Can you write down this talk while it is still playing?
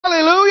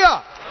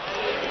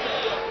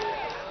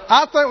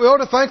I think we ought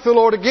to thank the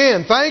Lord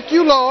again. Thank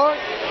you, Lord,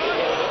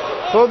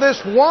 for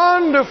this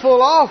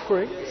wonderful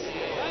offering.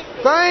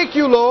 Thank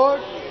you, Lord.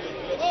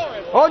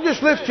 Oh,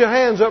 just lift your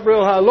hands up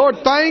real high. Lord,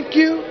 thank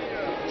you.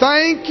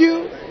 Thank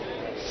you.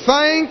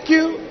 Thank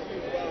you.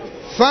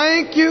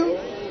 Thank you.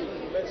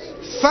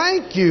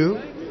 Thank you.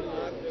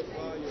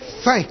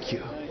 Thank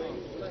you.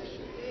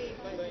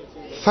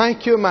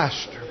 Thank you,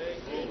 Master.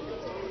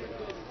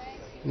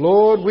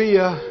 Lord, we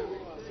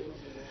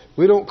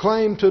don't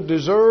claim to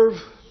deserve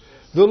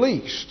the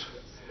least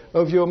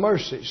of your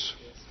mercies,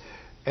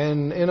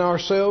 and in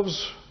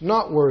ourselves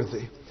not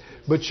worthy,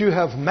 but you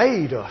have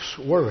made us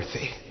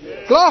worthy.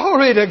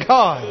 Glory to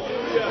God.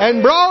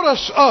 And brought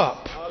us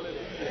up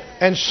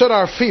and set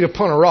our feet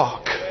upon a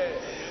rock.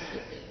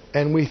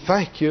 And we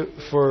thank you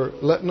for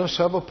letting us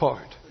have a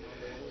part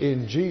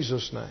in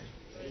Jesus' name.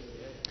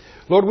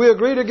 Lord, we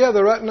agree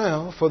together right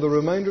now for the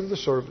remainder of the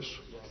service.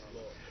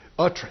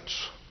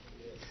 Utterance,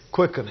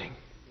 quickening,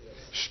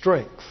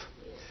 strength,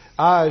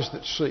 eyes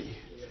that see,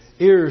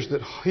 ears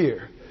that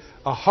hear,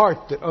 a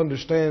heart that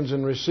understands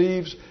and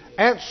receives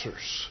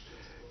answers,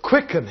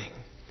 quickening.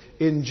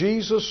 In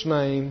Jesus'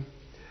 name,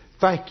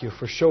 thank you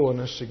for showing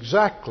us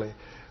exactly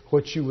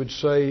what you would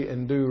say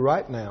and do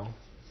right now.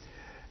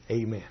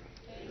 Amen.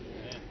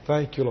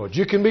 Thank you, Lord.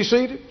 You can be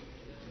seated.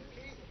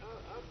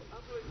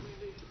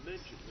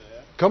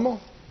 Come on.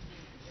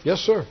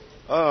 Yes, sir.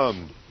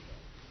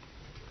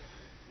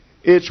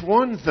 It's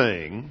one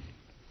thing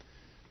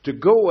to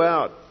go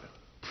out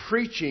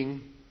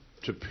preaching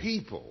to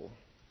people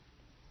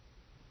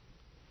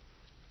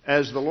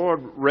as the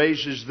Lord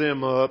raises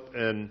them up,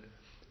 and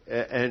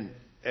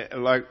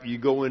like you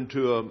go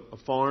into a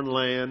foreign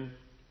land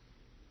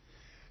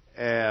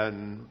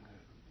and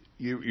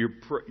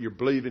you're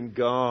believing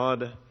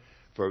God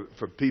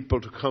for people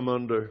to come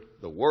under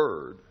the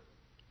Word.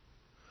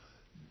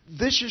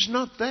 This is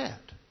not that.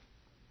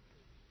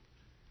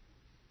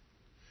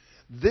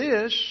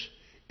 This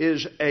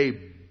is a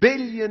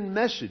billion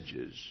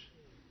messages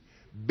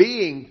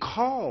being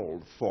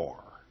called for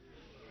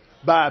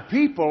by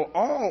people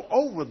all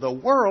over the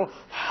world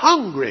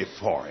hungry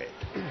for it.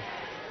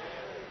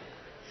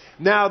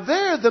 Now,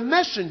 they're the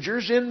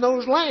messengers in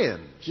those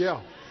lands.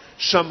 Yeah.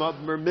 Some of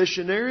them are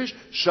missionaries.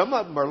 Some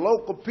of them are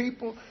local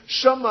people.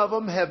 Some of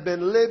them have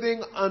been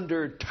living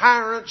under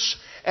tyrants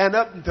and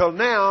up until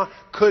now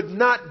could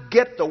not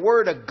get the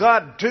Word of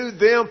God to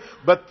them.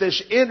 But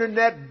this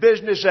internet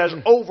business has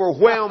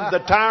overwhelmed the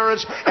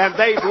tyrants and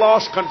they've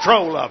lost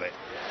control of it.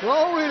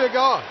 Glory to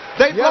God.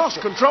 They've lost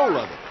control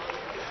of it.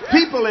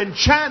 People in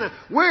China,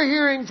 we're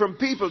hearing from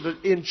people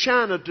in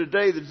China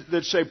today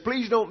that say,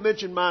 please don't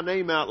mention my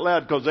name out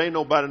loud because ain't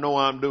nobody know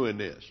I'm doing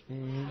this.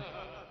 Mm-hmm.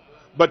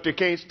 But they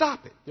can't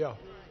stop it. Yeah.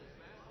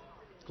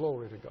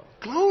 Glory to God.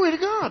 Glory to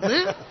God,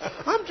 man.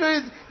 I'm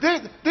telling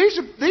you,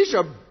 these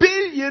are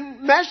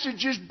billion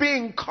messages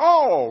being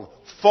called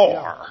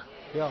for.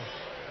 Yeah.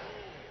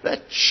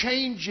 That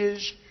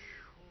changes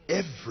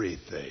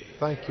everything.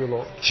 Thank you,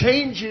 Lord.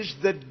 Changes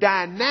the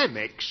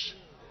dynamics.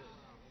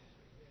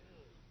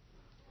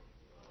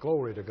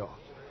 Glory to God.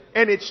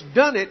 And it's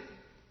done it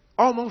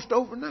almost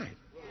overnight.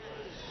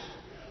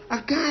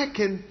 A guy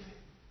can...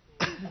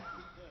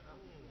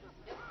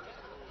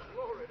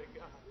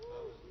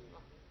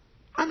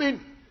 I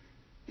mean,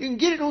 you can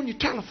get it on your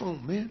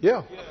telephone, man.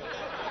 Yeah.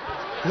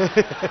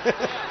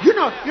 You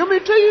want me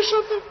to tell you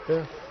something?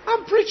 Yeah.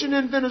 I'm preaching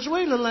in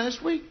Venezuela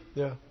last week.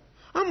 Yeah.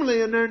 I'm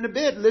laying there in the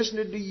bed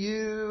listening to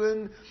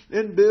you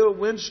and Bill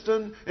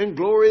Winston and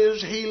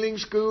Gloria's Healing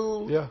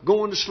School. Yeah.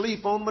 Going to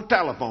sleep on my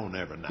telephone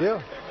every night.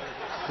 Yeah.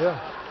 Yeah.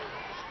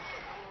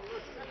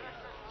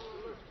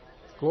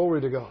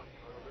 Glory to God.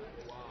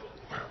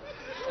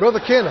 Brother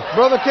Kenneth.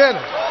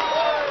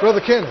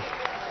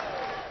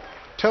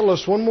 Tell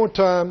us one more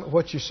time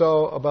what you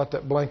saw about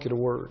that blanket of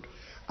Word.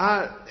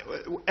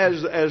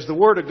 As the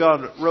Word of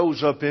God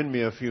rose up in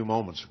me a few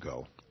moments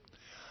ago,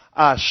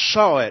 I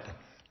saw it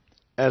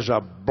as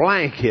a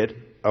blanket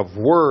of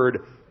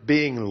Word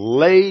being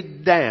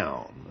laid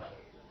down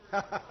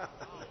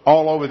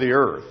all over the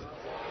earth.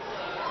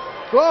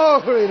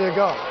 Glory to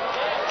God.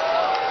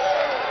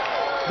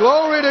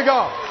 Glory to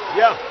God.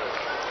 Yeah.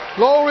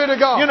 Glory to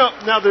God. You know,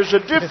 now there's a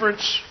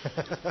difference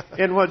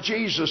in what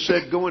Jesus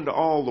said, go into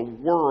all the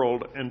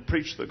world and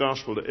preach the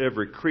gospel to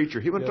every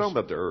creature. He wasn't talking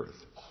about the earth.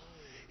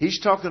 He's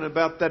talking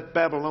about that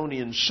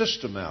Babylonian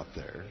system out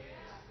there.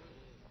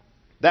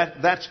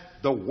 That's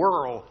the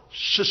world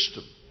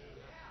system.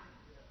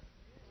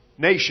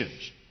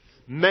 Nations.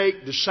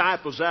 Make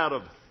disciples out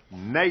of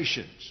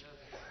nations.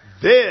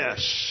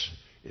 This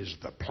is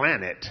the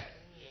planet.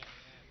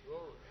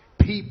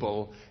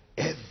 People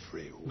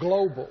everywhere.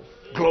 Global.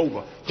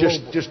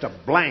 Just a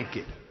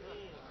blanket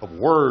of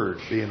words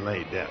being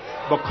laid down.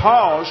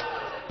 Because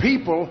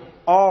people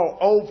all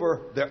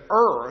over the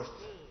earth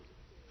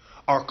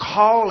are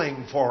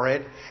calling for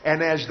it,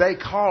 and as they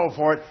call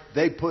for it,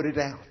 they put it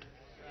out.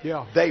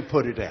 Yeah. They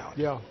put it out.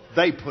 Yeah.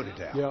 They put it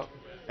out. Yeah.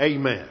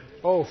 Amen.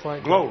 Oh,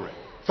 thank Glory. God.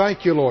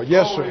 Thank you, Lord.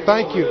 Yes, sir.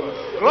 Thank you.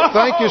 Glory.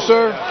 Thank you,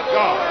 sir.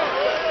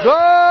 God.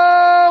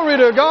 Glory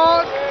to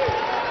God.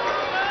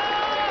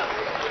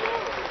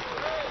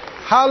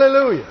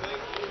 Hallelujah.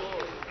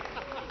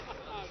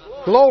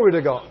 Glory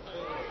to God.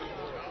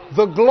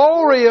 The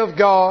glory of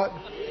God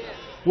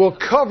will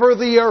cover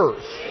the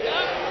earth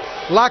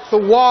like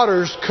the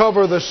waters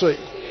cover the sea.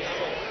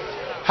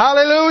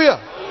 Hallelujah.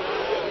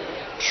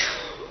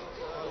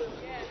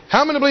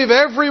 How many believe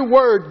every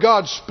word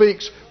God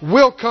speaks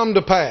will come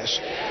to pass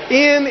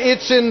in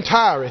its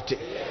entirety,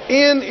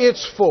 in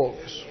its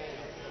fullness?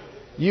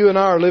 You and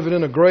I are living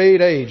in a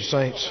great age,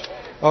 saints.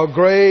 A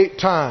great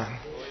time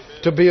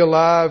to be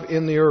alive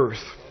in the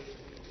earth.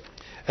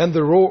 And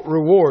the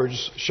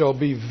rewards shall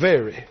be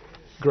very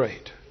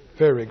great.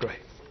 Very great.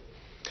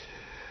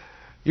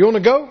 You want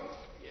to go?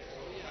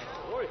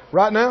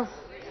 Right now?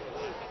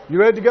 You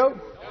ready to go?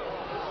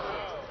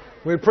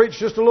 We preach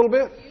just a little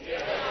bit?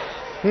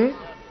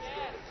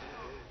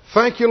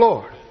 Thank you,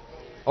 Lord.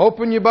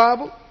 Open your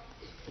Bible.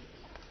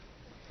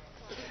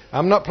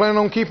 I'm not planning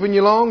on keeping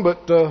you long,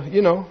 but,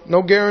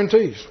 no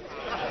guarantees.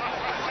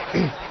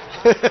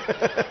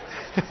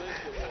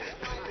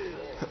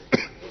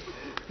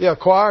 Yeah,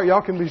 choir,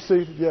 y'all can be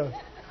seated. Yeah.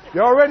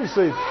 You're already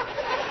seated.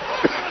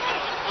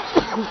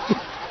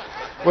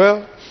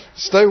 Well,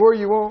 stay where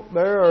you want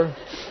there, or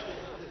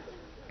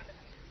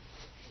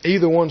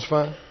either one's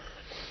fine.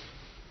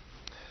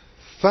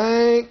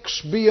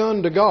 Thanks be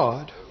unto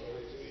God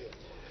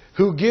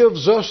who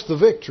gives us the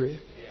victory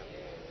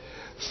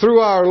through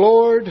our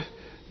Lord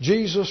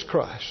Jesus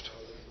Christ.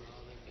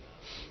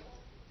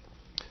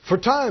 For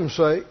time's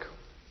sake,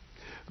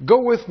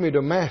 go with me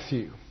to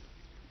Matthew.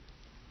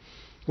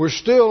 We're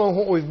still on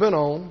what we've been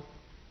on,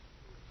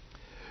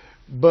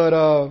 but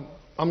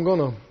I'm going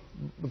to,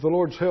 with the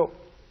Lord's help,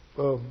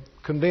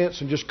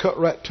 condense and just cut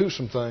right to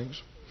some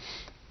things.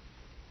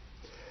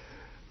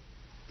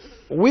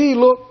 We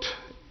looked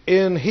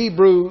in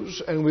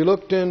Hebrews and we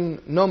looked in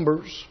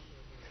Numbers,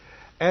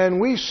 and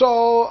we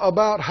saw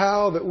about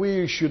how that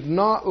we should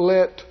not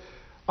let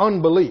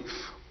unbelief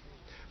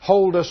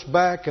hold us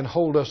back and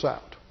hold us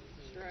out.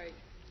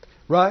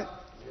 Right?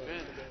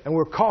 And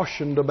we're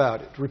cautioned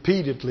about it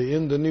repeatedly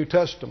in the New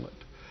Testament.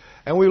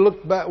 And we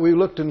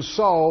looked and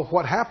saw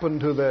what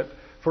happened to that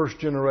first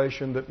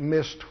generation that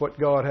missed what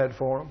God had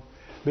for them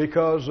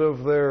because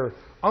of their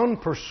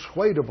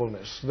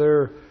unpersuadableness,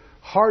 their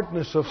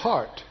hardness of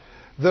heart,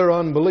 their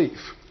unbelief.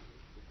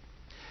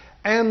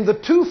 And the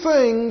two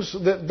things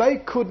that they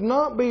could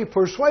not be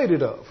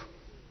persuaded of,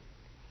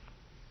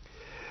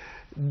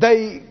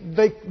 they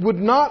would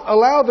not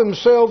allow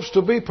themselves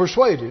to be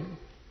persuaded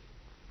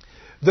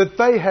that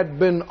they had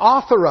been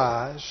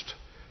authorized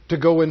to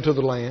go into the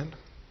land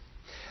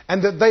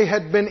and that they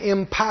had been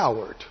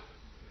empowered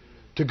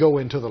to go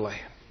into the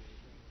land.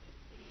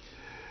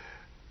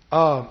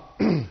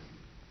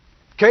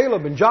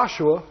 Caleb and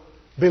Joshua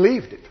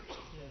believed it,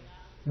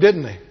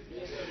 didn't they?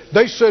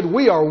 They said,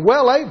 we are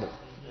well able.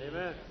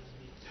 Amen.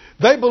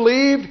 They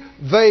believed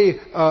there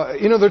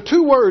are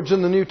two words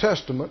in the New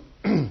Testament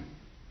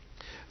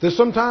that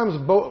sometimes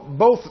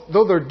both,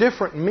 though they're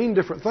different and mean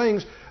different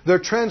things, they're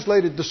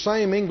translated the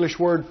same English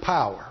word,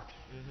 power.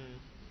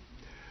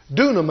 Mm-hmm.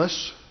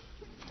 Dunamis,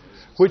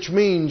 which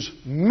means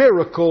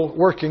miracle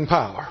working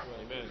power,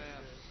 amen,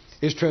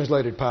 is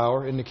translated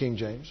power in the King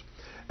James.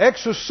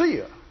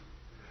 Exousia,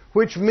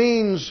 which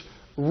means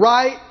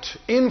right,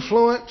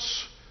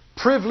 influence,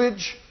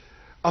 privilege,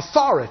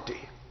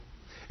 authority,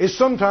 is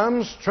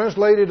sometimes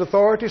translated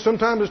authority,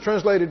 sometimes it's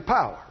translated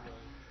power.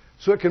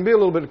 So it can be a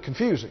little bit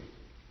confusing.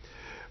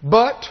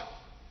 But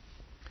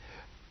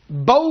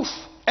both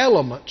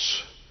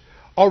elements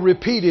are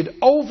repeated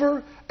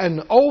over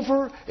and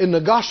over in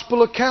the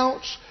gospel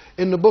accounts,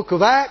 in the book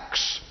of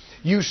Acts.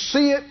 You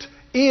see it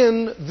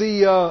in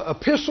the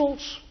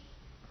epistles.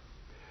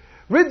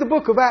 Read the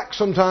book of Acts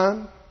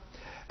sometime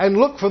and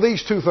look for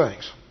these two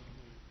things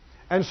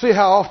and see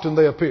how often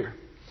they appear.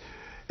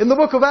 In the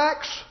book of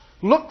Acts,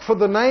 look for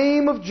the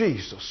name of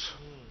Jesus.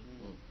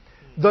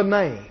 The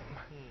name.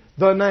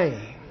 The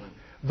name.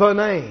 The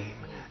name.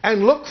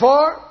 And look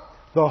for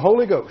the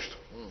Holy Ghost.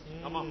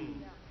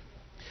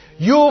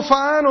 You'll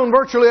find on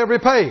virtually every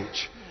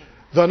page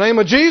the name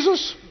of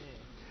Jesus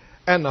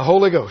and the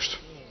Holy Ghost.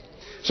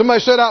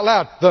 Somebody said out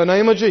loud, the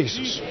name of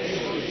Jesus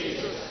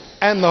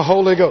and the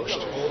Holy Ghost.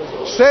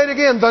 Say it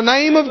again, the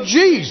name of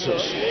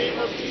Jesus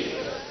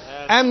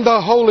and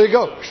the Holy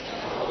Ghost.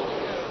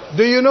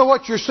 Do you know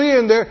what you're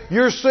seeing there?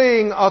 You're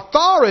seeing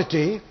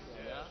authority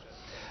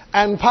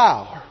and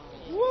power.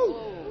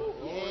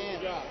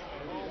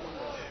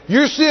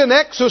 You're seeing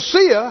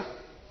exousia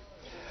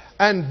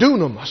and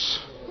dunamis.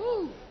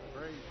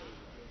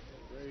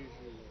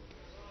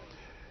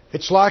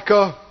 It's like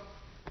a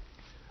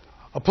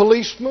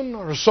policeman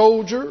or a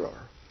soldier or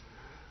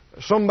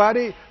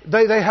somebody.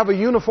 They have a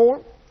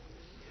uniform.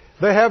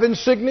 They have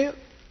insignia.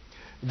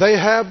 They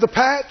have the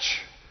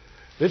patch.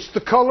 It's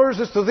the colors.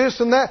 It's the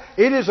this and that.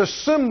 It is a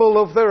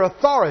symbol of their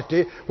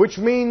authority, which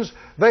means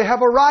they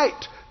have a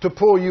right to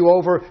pull you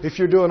over if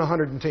you're doing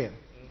 110.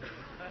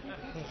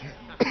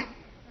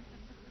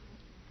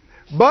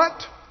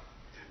 But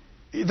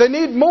they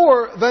need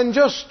more than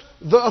just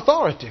the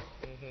authority.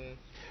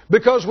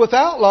 Because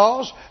without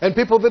laws, and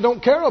people that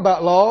don't care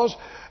about laws,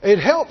 it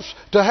helps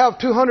to have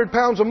 200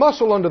 pounds of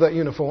muscle under that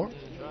uniform.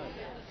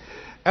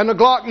 And a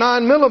Glock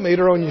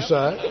 9mm on your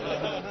side.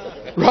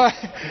 Right?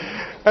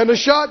 And a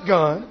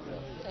shotgun.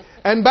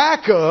 And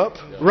backup.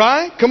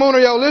 Right? Come on, are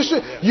y'all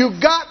listening?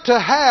 You've got to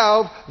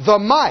have the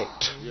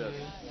might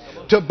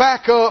to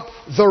back up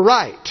the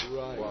right.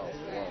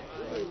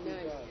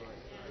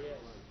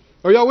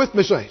 Are y'all with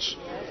me, saints?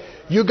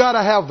 You got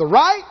to have the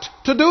right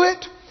to do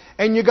it,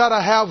 and you got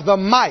to have the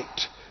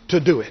might to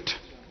do it.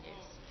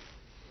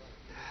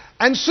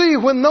 And see,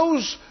 when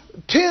those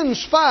 10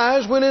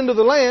 spies went into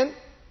the land,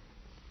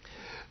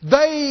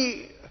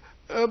 they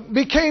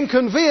became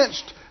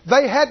convinced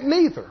they had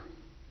neither.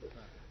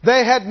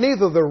 They had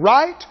neither the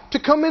right to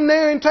come in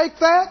there and take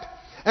that,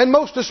 and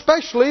most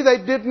especially they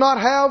did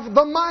not have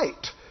the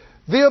might,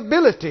 the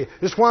ability.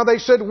 That's why they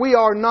said, we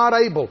are not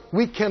able.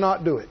 We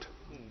cannot do it.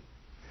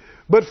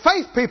 But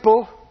faith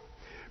people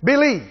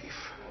believe.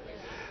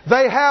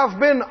 They have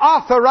been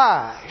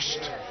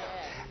authorized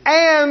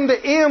and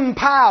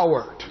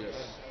empowered.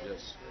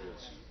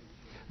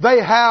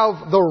 They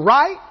have the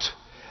right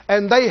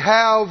and they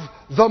have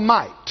the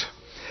might.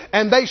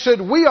 And they said,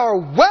 we are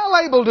well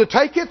able to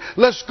take it.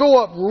 Let's go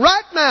up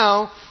right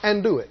now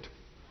and do it.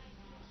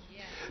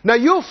 Now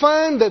you'll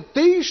find that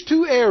these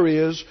two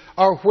areas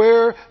are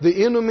where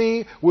the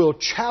enemy will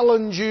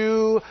challenge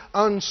you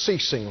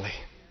unceasingly.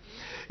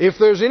 If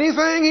there's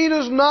anything he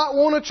does not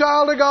want a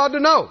child of God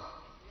to know,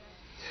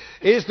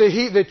 is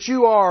that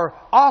you are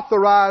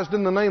authorized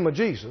in the name of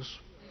Jesus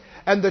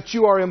and that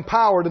you are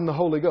empowered in the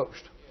Holy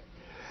Ghost.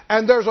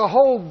 And there's a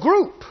whole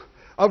group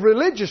of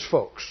religious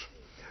folks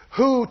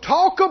who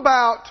talk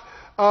about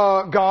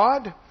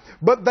God,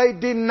 but they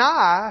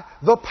deny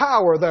the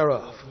power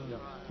thereof.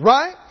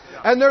 Right?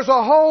 And there's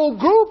a whole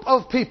group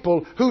of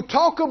people who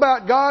talk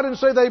about God and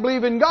say they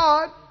believe in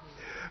God,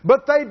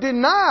 but they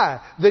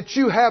deny that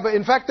you have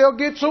in fact, they'll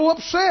get so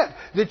upset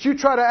that you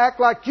try to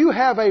act like you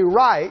have a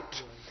right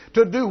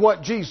to do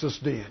what Jesus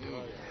did.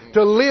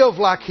 To live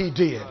like He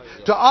did.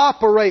 To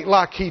operate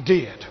like He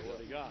did.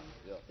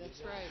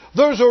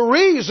 There's a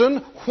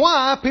reason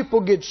why people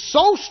get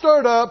so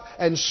stirred up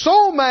and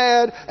so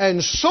mad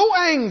and so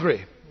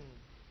angry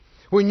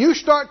when you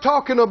start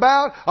talking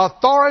about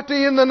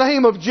authority in the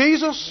name of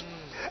Jesus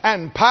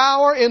and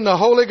power in the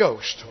Holy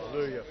Ghost.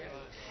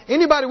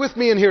 Anybody with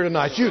me in here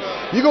tonight? You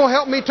going to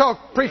help me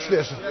preach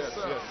this?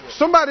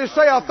 Somebody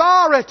say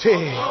authority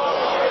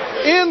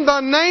in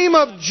the name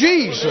of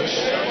Jesus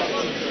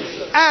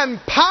and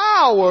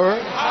power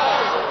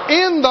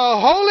in the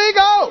Holy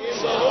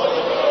Ghost.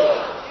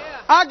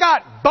 I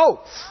got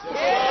both.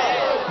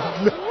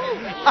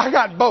 I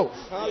got both.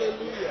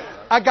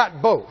 I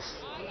got both.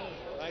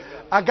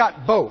 I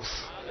got both.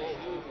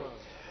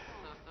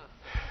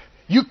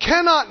 You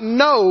cannot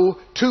know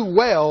too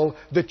well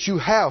that you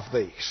have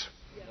these.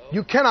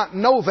 You cannot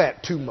know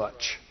that too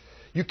much.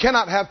 You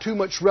cannot have too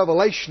much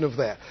revelation of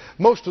that.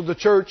 Most of the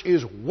church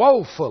is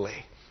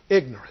woefully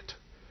ignorant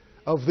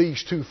of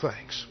these two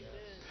things.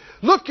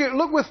 Look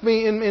with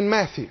me in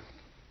Matthew.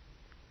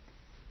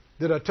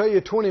 Did I tell you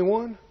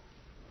 21?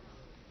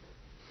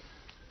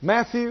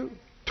 Matthew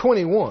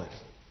 21.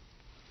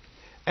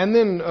 And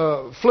then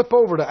flip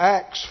over to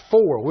Acts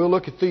 4. We'll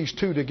look at these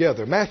two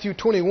together. Matthew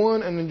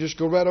 21 and then just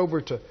go right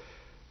over to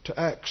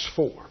Acts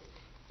 4.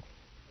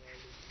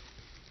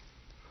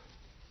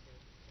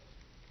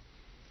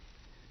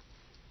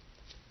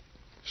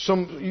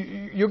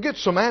 You'll get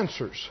some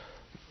answers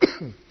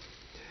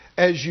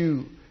as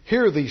you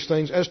hear these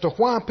things as to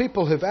why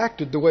people have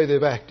acted the way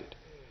they've acted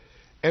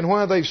and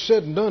why they've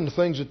said and done the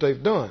things that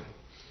they've done.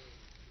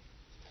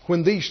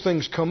 When these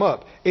things come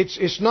up,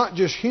 it's not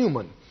just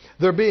human.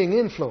 They're being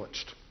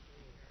influenced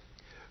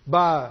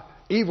by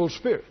evil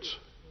spirits,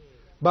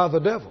 by the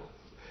devil.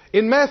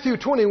 In Matthew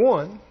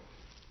 21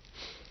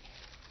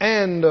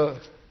 and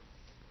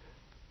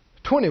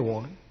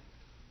 21,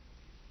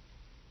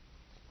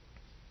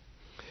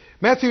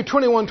 Matthew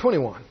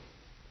 21:21.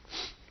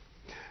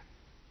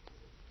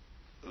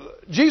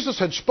 Jesus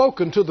had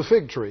spoken to the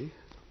fig tree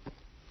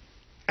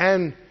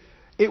and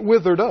it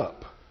withered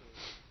up.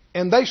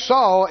 And they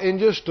saw in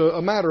just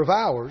a matter of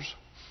hours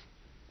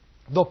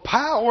the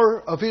power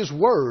of His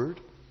Word.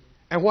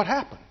 And what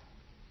happened?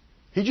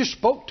 He just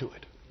spoke to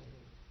it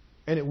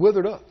and it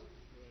withered up.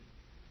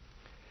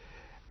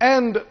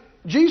 And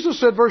Jesus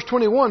said, verse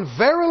 21,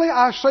 verily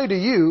I say to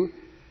you,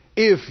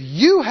 if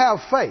you have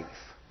faith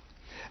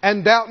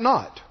and doubt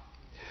not,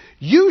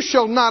 you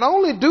shall not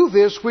only do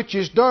this which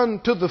is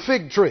done to the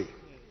fig tree.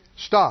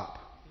 Stop.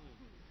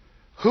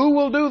 Who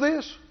will do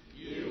this?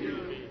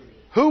 You.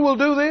 Who will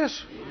do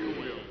this?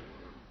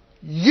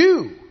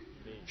 You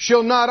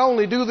shall not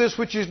only do this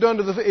which is done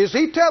to the fig. Is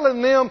He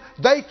telling them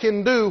they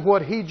can do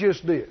what He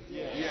just did?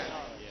 Yes.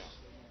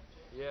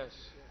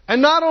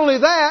 And not only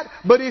that,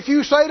 but if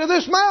you say to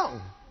this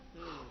mountain,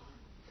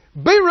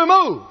 be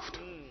removed,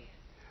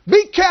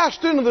 be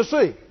cast into the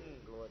sea,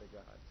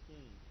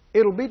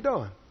 it'll be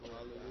done.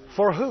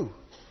 For who?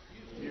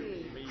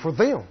 For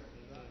them.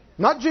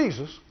 Not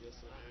Jesus.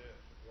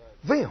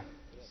 Them.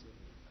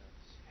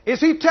 is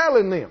He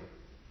telling them?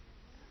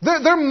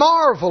 They're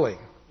marveling.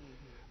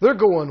 They're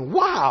going,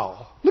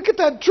 wow, look at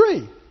that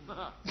tree.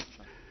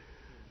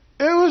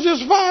 It was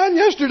just fine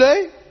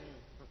yesterday.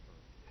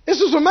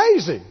 This is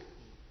amazing.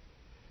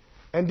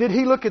 And did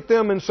He look at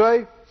them and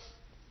say,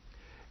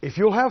 if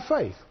you'll have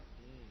faith,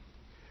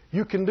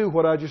 you can do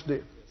what I just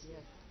did.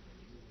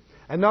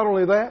 And not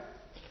only that,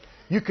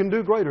 you can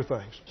do greater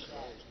things.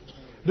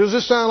 Does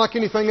this sound like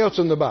anything else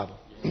in the Bible?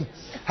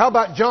 How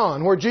about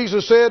John, where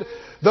Jesus said,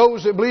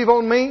 those that believe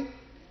on me,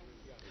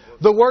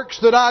 the works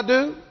that I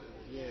do,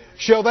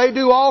 shall they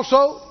do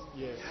also?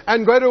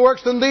 And greater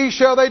works than these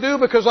shall they do,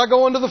 because I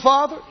go unto the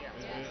Father?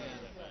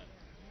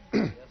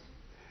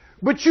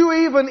 But you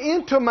even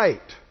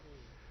intimate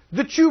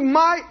that you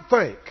might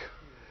think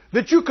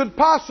that you could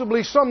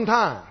possibly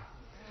sometime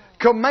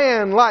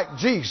command like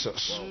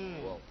Jesus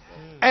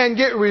and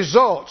get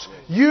results.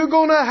 You're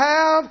going to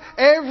have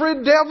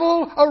every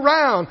devil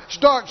around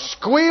start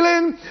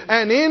squealing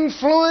and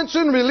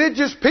influencing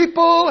religious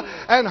people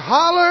and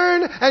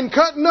hollering and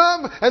cutting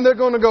up, and they're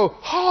going to go,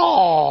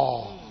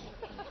 oh,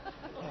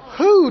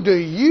 who do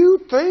you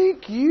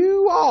think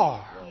you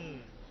are?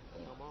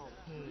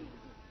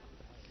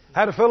 I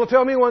had a fellow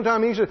tell me one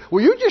time, he said,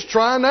 well, you're just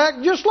trying to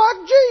act just like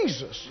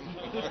Jesus.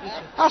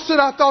 I said,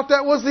 I thought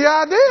that was the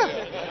idea.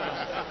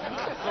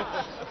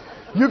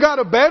 You got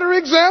a better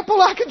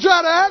example I can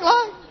try to act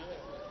like?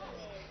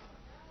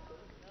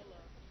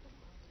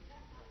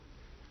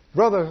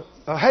 Brother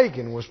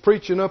Hagin was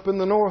preaching up in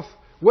the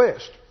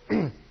Northwest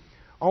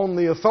on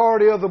the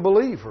authority of the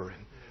believer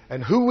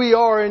and who we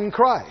are in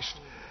Christ.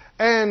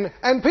 And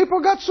people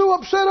got so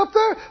upset up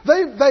there,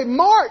 they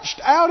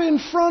marched out in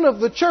front of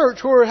the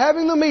church where we were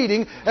having the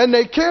meeting, and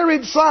they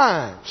carried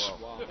signs.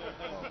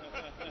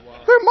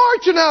 They're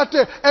marching out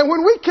there. And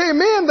when we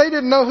came in, they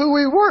didn't know who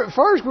we were. At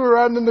first, we were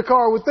riding in the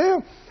car with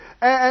them.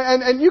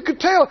 And you could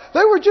tell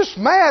they were just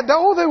mad.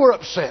 Oh, they were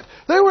upset.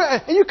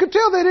 And you could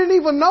tell they didn't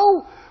even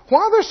know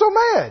why they're so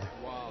mad.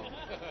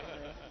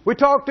 We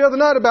talked the other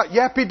night about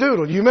Yappy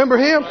Doodle. You remember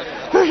him?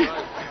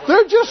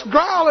 They're just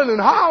growling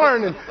and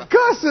hollering and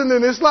cussing,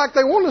 and it's like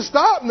they want to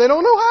stop and they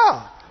don't know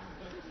how.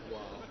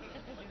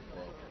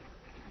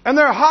 And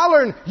they're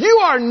hollering, you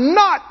are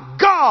not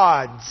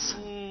gods.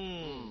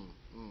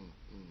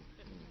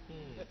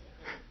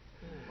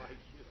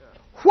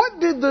 What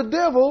did the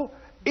devil,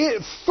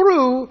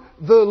 through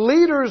the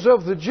leaders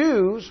of the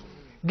Jews,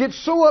 get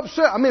so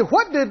upset? I mean,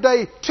 what did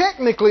they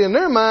technically in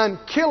their mind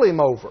kill him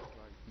over?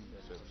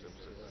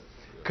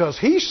 Because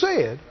he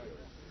said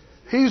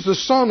he's the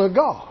Son of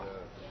God.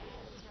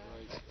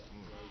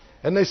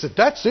 And they said,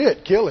 that's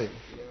it, kill him.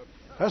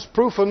 That's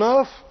proof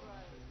enough.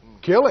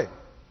 Kill him.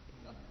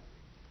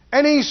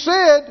 And he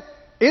said,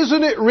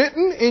 isn't it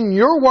written in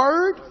your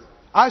word,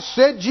 I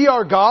said ye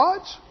are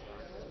gods?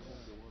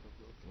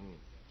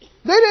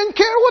 They didn't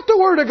care what the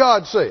Word of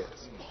God said.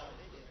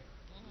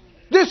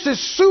 This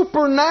is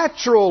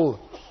supernatural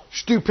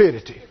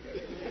stupidity.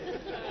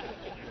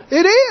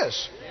 It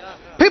is.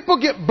 People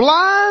get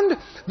blind.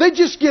 They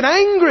just get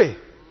angry.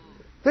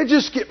 They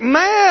just get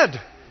mad.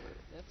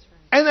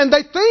 And then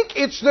they think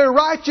it's their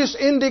righteous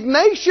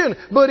indignation,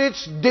 but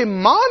it's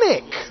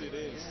demonic.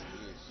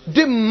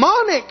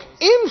 Demonic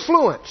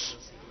influence.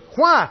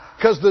 Why?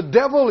 Because the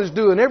devil is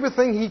doing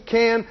everything he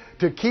can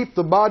to keep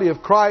the body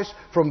of Christ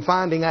from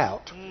finding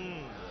out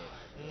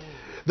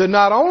that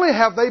not only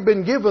have they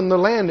been given the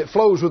land that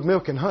flows with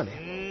milk and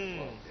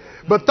honey,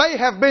 but they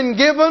have been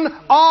given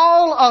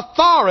all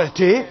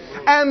authority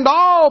and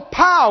all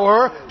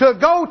power to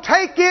go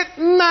take it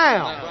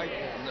now.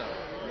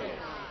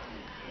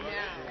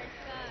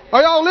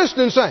 Are y'all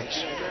listening,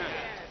 saints?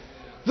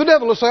 The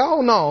devil will say,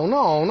 oh,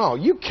 no,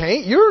 you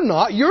can't. You're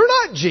not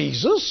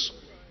Jesus.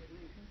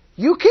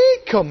 You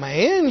can't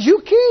command.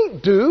 You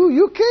can't do.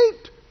 You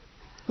can't.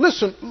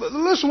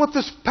 Listen what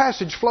this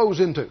passage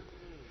flows into.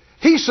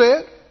 He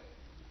said,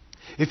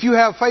 if you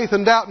have faith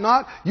and doubt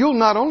not, you'll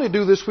not only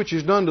do this which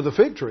is done to the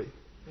fig tree,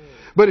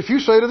 but if you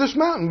say to this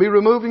mountain, be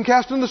removed and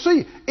cast into the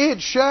sea, it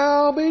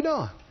shall be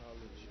done.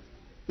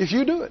 If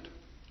you do it.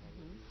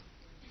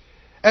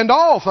 And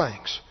all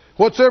things,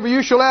 whatsoever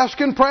you shall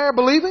ask in prayer,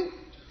 believing,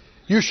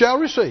 you shall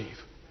receive.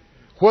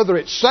 Whether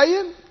it's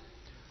saying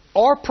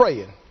or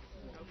praying.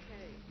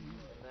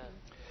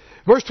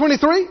 Verse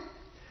 23,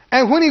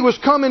 and when he was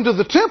come into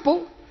the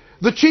temple,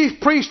 the chief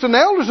priests and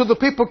elders of the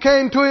people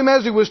came to him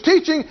as he was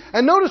teaching,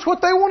 and notice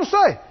what they want to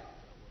say.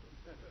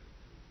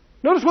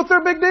 Notice what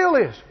their big deal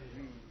is.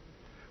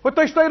 What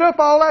they stayed up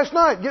all last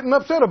night getting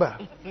upset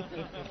about.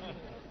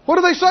 What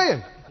are they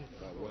saying?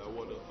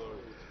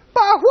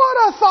 By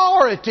what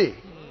authority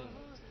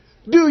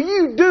do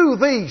you do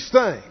these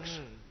things?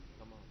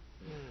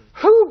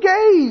 Who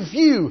gave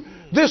you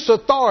this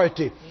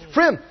authority?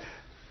 Friend,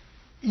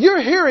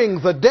 you're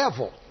hearing the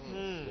devil.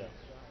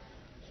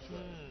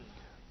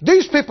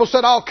 These people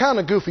said all kind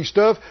of goofy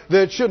stuff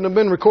that shouldn't have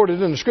been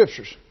recorded in the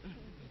Scriptures.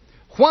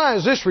 Why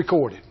is this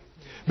recorded?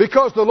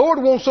 Because the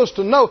Lord wants us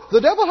to know the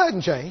devil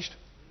hadn't changed.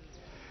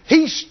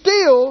 He's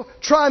still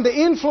trying to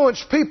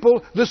influence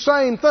people the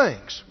same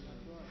things.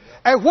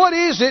 And what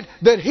is it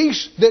that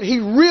he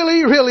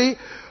really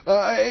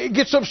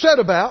gets upset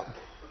about?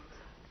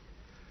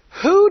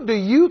 Who do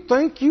you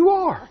think you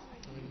are?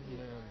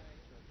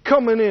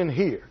 Coming in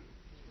here,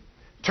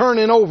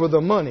 turning over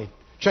the money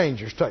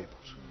changers' tables,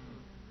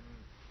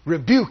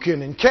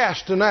 rebuking and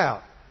casting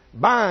out,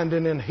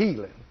 binding and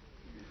healing.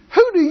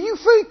 Who do you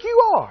think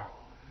you are?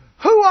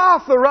 Who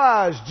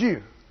authorized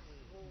you?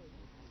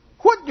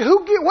 What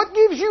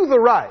gives you the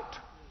right?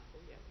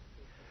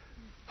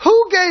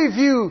 Who gave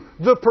you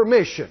the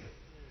permission,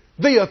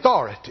 the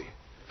authority?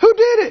 Who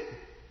did it?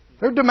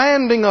 They're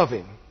demanding of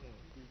him.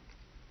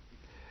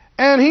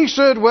 And he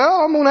said,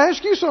 well, I'm going to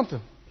ask you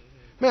something.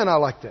 Man, I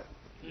like that.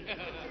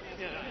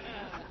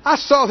 I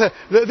saw that.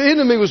 The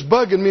enemy was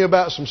bugging me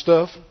about some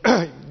stuff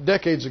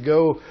decades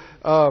ago.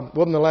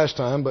 Wasn't the last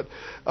time, but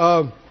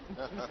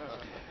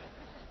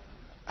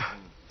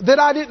that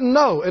I didn't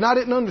know and I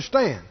didn't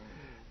understand.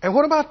 And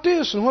what about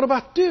this? And what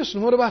about this?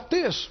 And what about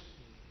this?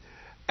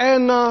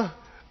 And the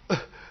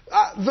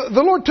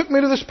Lord took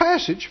me to this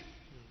passage.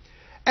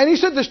 And He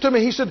said this to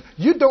me. He said,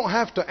 you don't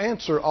have to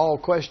answer all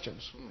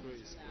questions.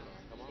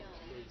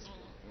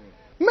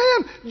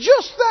 Man,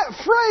 just that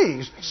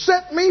phrase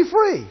set me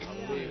free.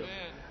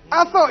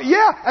 I thought,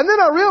 yeah. And then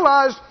I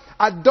realized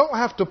I don't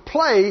have to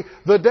play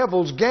the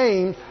devil's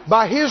game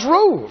by his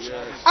rules.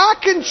 I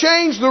can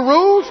change the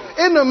rules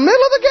in the middle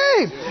of the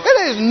game. And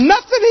there's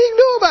nothing he can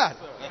do about it.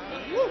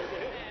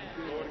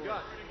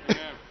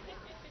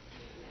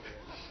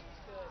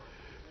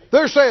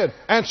 They're saying,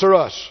 answer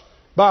us.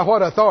 By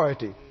what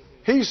authority?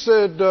 He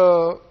said,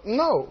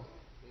 no.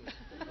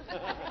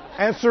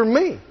 Answer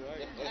me.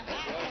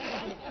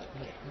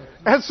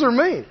 Answer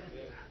me.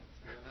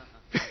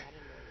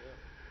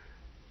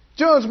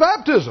 John's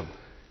baptism.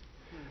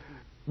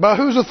 By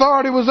whose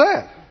authority was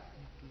that?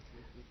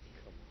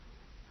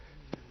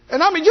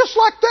 And I mean, just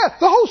like that,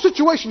 the whole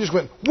situation just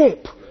went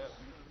whoomp.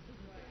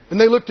 And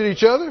they looked at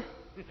each other.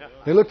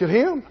 They looked at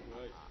him.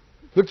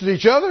 Looked at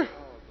each other.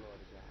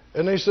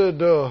 And they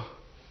said,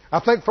 I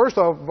think first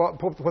off,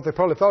 what they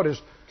probably thought is,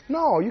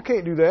 no, you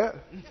can't do that.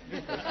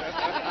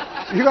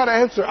 You got to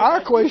answer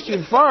our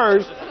question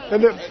first.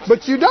 And then,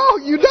 but you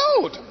don't. You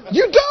don't.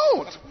 You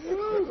don't.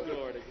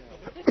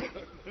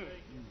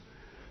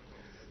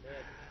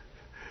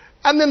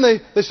 And then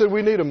they said,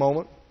 we need a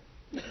moment.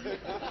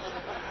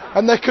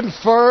 And they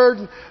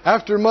conferred.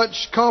 After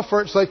much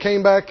conference, they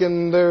came back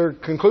and their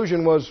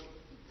conclusion was,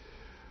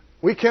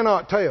 we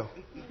cannot tell.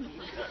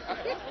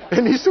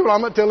 And he said, well,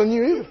 I'm not telling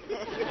you either.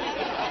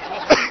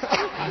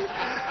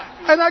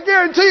 And I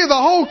guarantee you the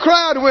whole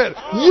crowd went,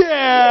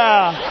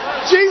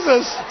 yeah.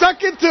 Jesus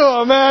stuck it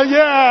to him, man.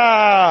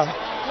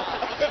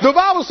 Yeah. The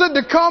Bible said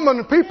the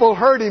common people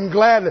heard him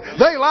gladly.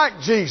 They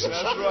liked Jesus.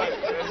 That's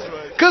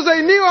right. Because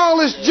they knew all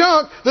this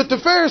junk that the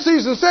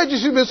Pharisees and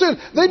Sadducees had been saying.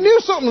 They knew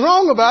something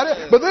wrong about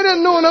it, but they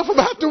didn't know enough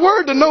about the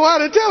Word to know how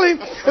to tell him.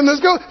 And they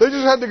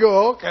just had to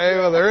go, okay,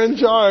 well, they're in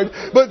charge.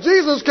 But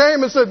Jesus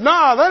came and said,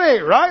 nah, that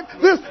ain't right.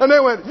 And they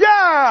went,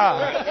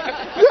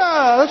 yeah.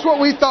 Yeah, that's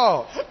what we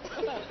thought.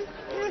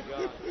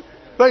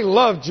 They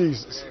love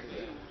Jesus.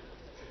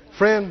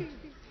 Friend,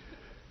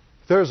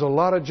 there's a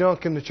lot of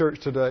junk in the church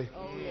today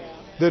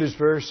that is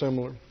very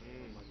similar.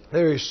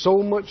 There is so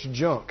much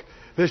junk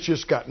that's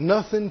just got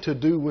nothing to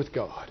do with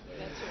God.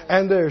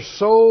 And there's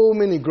so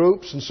many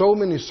groups and so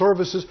many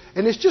services,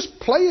 and it's just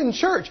playing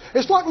church.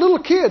 It's like little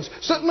kids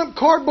setting up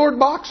cardboard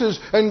boxes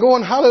and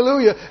going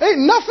hallelujah. Ain't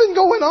nothing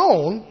going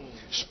on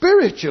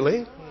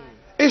spiritually.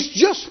 It's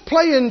just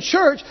playing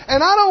church,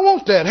 and I don't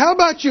want that. How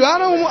about you? I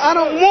don't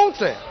want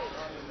that.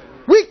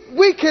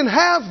 We can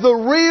have the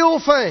real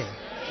thing.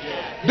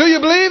 Do you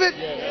believe it?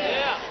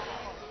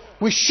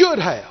 We should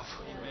have.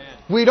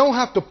 We don't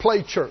have to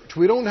play church.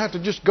 We don't have to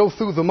just go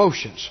through the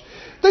motions.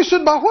 They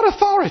said, by what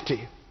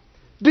authority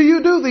do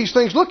you do these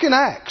things? Look in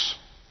Acts.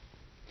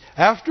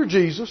 After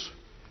Jesus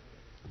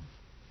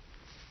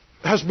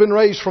has been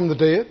raised from the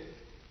dead,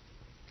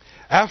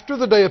 after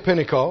the day of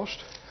Pentecost,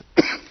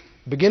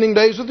 beginning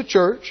days of the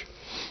church,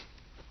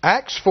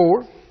 Acts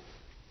 4,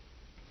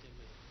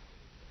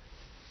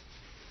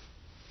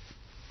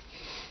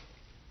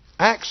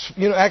 Acts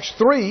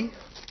 3,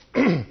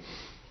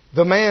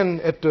 the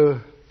man at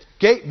the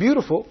gate,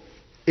 beautiful,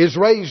 is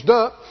raised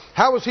up.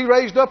 How was he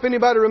raised up?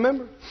 Anybody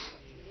remember?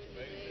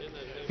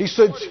 He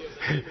said,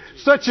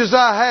 such as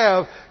I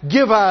have,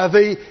 give I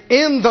thee,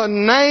 in the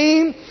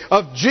name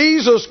of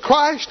Jesus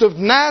Christ of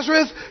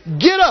Nazareth,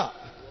 get up.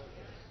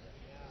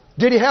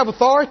 Did he have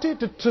authority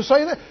to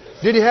say that?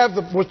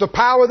 Was the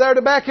power there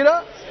to back it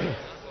up?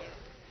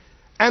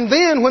 And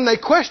then when they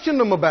questioned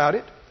him about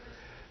it,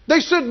 they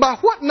said, by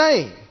what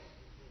name?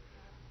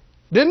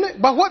 Didn't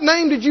it? By what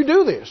name did you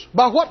do this?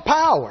 By what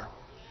power?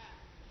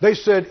 They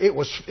said it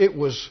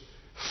was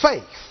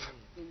faith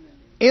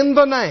in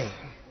the name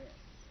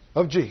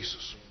of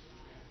Jesus.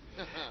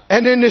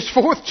 And in this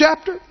fourth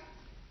chapter,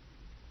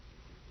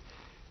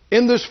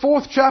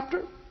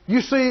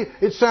 you see,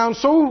 it sounds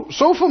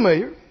so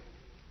familiar.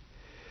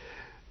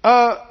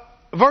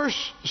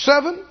 Verse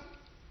 7,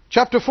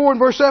 chapter 4 and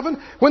verse 7,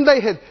 when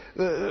they had,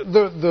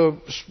 the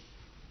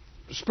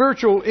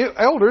spiritual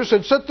elders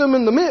had set them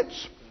in the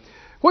midst.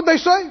 What'd they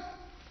say?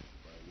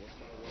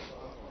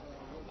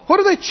 What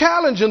are they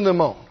challenging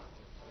them on?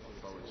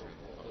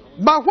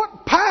 By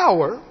what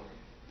power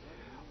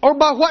or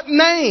by what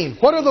name?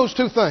 What are those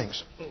two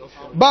things?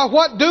 By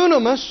what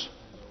dunamis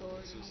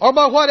or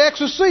by what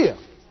exousia?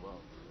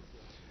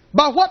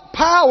 By what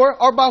power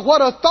or by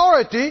what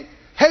authority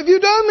have you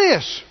done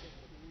this?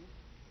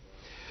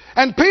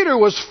 And Peter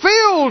was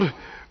filled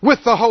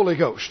with the Holy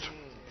Ghost.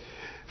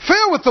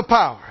 Filled with the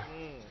power.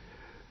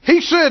 He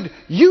said,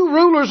 you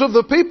rulers of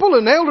the people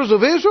and elders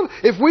of Israel,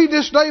 if we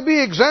this day be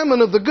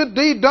examined of the good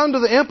deed done to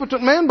the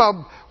impotent man by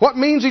what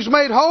means he's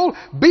made whole,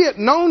 be it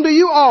known to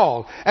you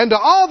all and to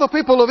all the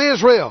people of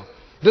Israel.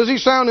 Does he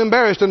sound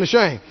embarrassed and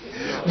ashamed?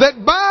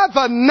 That by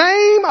the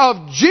name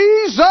of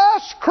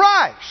Jesus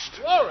Christ.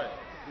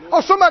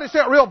 Oh, somebody say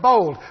it real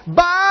bold.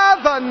 By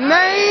the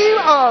name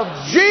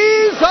of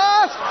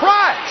Jesus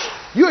Christ.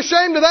 You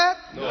ashamed of that?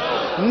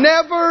 No.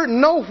 Never,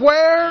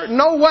 nowhere,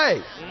 no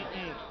way.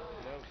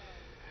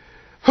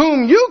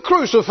 Whom you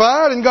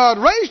crucified and God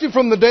raised him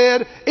from the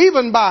dead,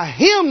 even by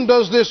him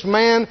does this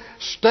man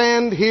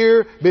stand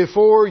here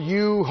before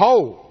you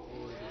whole.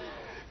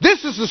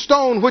 This is the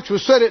stone which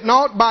was set at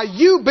naught by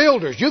you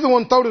builders. You're the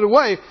one who throwed it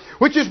away,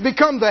 which has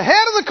become the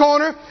head of the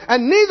corner,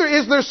 and neither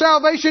is there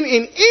salvation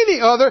in any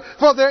other,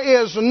 for there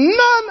is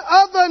none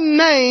other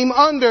name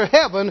under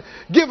heaven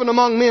given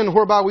among men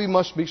whereby we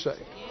must be saved.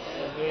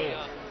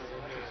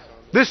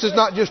 This is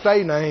not just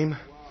a name.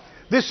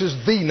 This is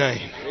the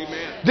name.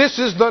 Amen. This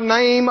is the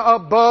name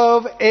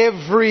above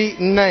every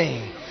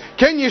name.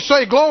 Can you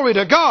say glory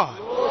to God?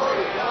 Glory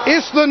to God.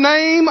 It's the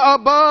name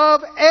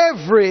above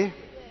every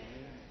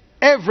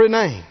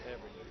name.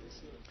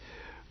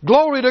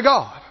 Glory to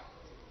God.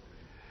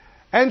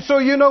 And so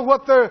you know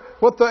what the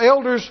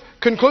elders'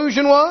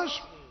 conclusion was?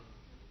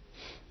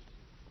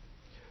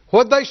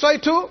 What did they say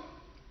to them?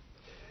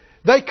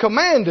 They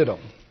commanded them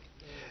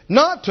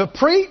not to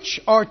preach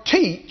or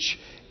teach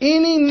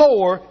any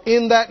more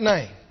in that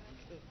name.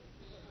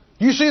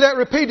 You see that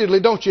repeatedly,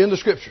 don't you, in the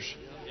Scriptures?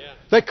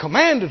 They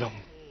commanded them,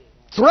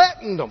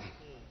 threatened them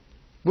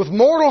with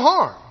mortal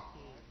harm.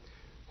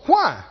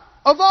 Why?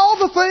 Of all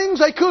the things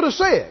they could have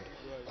said,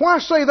 why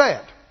say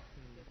that?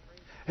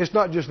 It's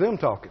not just them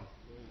talking.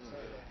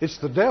 It's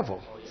the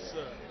devil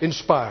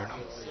inspired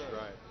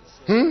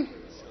them.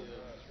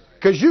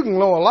 Because you can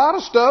know a lot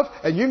of stuff,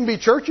 and you can be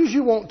church as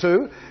you want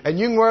to, and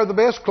you can wear the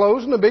best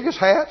clothes and the biggest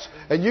hats,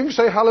 and you can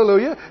say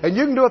hallelujah, and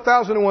you can do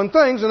 1,001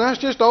 things, and that's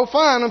just all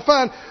fine and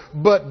fine.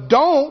 But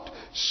don't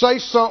say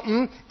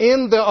something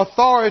in the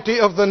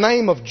authority of the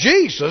name of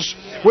Jesus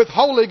with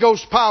Holy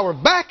Ghost power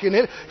backing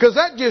it, because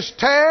that just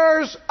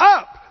tears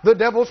up the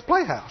devil's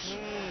playhouse.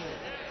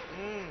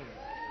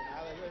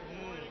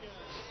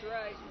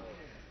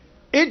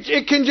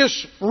 It can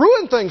just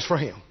ruin things for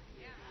him.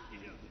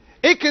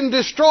 It can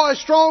destroy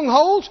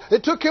strongholds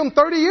that took him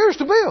 30 years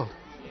to build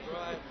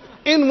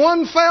in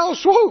one fell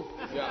swoop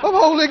of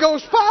Holy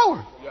Ghost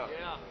power.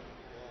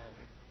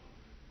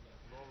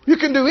 You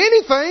can do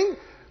anything,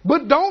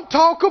 but don't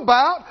talk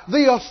about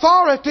the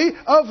authority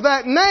of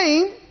that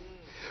name,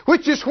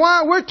 which is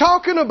why we're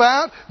talking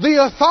about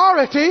the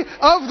authority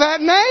of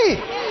that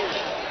name.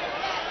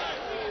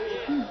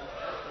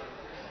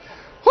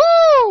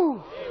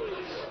 Woo!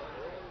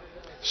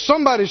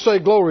 Somebody say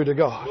glory to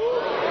God.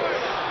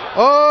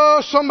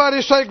 Oh,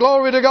 somebody say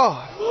glory to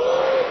God.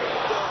 Glory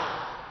to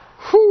God.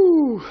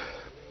 Whew.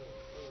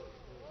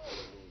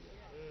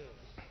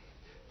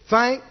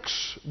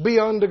 Thanks be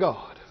unto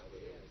God.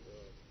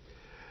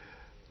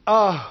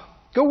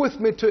 Go with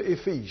me to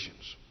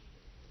Ephesians.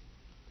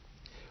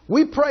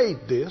 We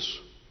prayed this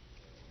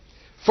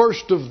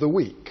first of the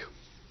week.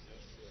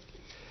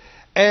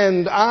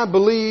 And I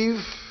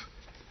believe,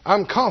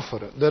 I'm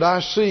confident that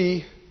I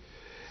see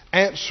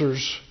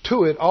answers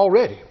to it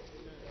already.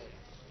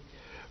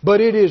 But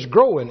it is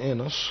growing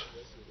in us,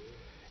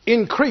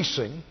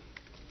 increasing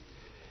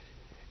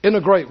in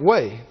a great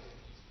way.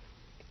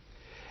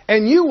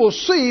 And you will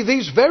see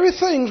these very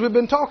things we've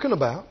been talking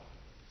about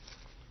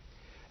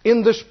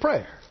in this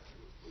prayer.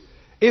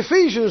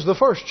 Ephesians, the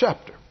first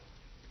chapter.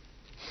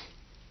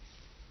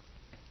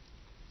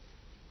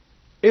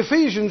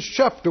 Ephesians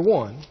chapter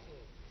 1.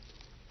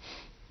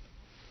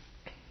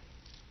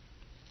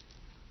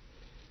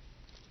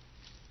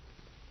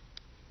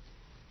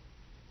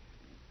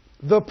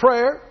 The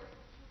prayer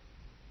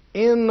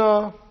in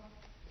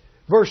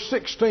verse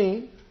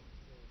 16,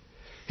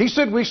 he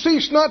said, we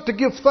cease not to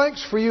give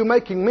thanks for you,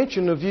 making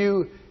mention of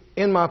you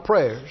in my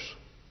prayers,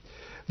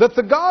 that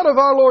the God of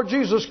our Lord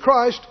Jesus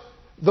Christ,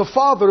 the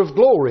Father of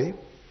glory,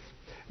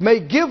 may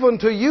give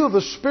unto you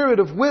the spirit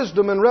of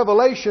wisdom and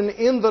revelation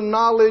in the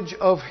knowledge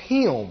of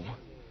Him,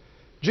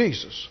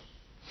 Jesus.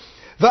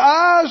 The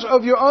eyes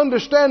of your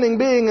understanding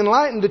being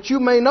enlightened, that you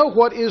may know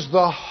what is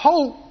the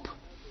hope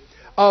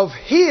of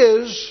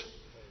His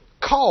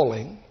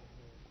calling,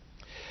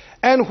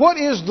 and what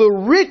is the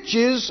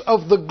riches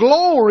of the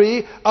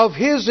glory of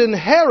His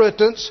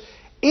inheritance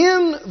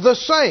in the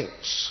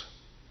saints.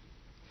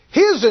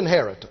 His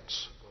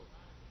inheritance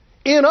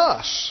in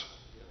us.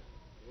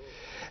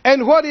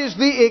 And what is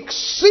the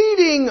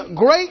exceeding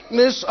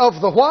greatness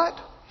of the what?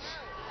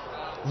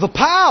 The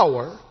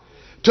power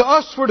to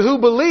usward who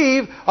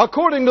believe,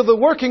 according to the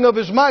working of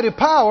His mighty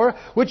power,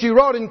 which He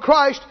wrought in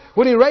Christ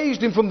when He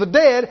raised Him from the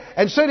dead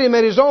and set Him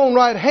at His own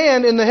right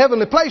hand in the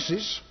heavenly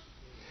places,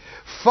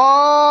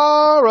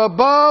 far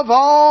above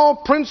all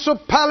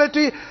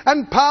principality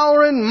and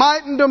power and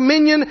might and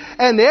dominion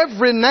and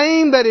every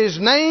name that is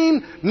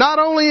named, not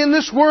only in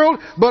this world,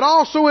 but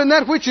also in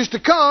that which is to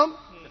come.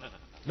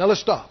 Now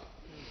let's stop.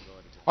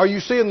 Are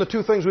you seeing the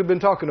two things we've been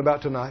talking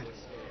about tonight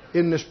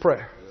in this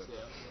prayer?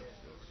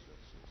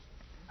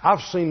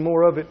 I've seen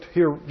more of it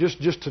here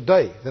just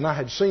today than I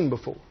had seen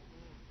before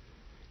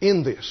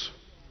in this.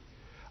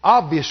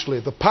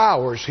 Obviously, the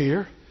power's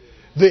here,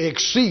 the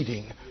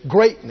exceeding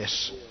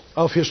greatness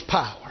of His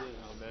power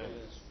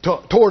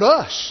toward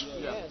us.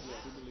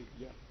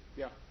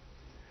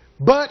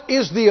 But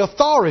is the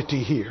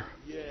authority here?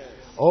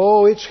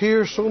 Oh, it's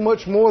here so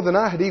much more than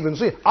I had even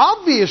seen.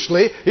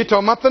 Obviously, you're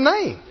talking about the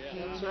name.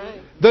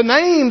 The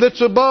name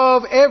that's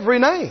above every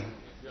name.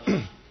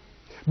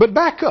 But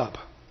back up.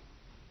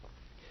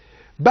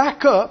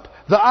 Back up,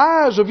 the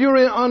eyes of your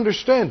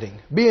understanding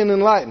being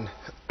enlightened.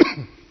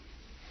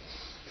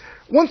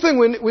 One thing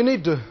we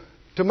need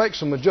to make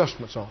some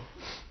adjustments on.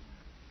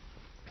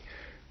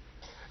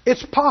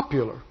 It's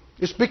popular.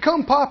 It's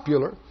become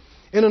popular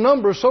in a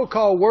number of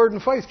so-called Word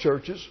and Faith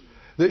churches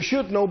that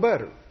should know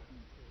better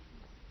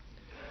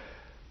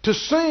to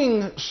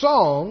sing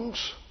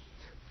songs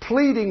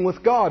pleading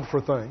with God for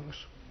things.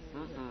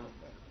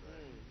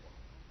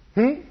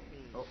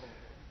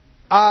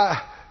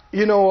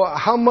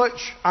 How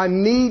much I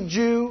need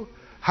you,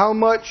 how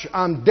much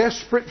I'm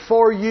desperate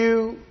for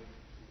you.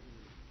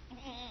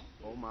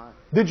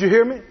 Did you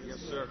hear me? Yes,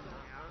 sir.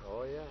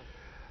 Oh, yeah.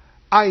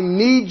 I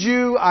need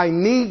you, I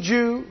need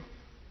you.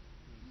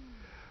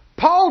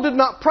 Paul did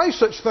not pray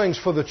such things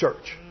for the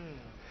church.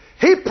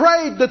 He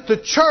prayed that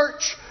the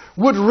church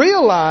would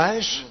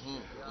realize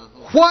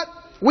what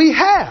we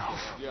have.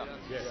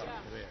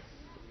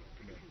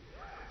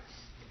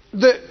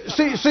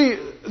 See,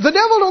 the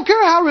devil don't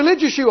care how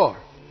religious you are.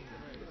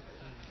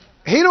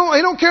 He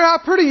don't care how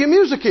pretty your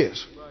music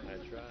is.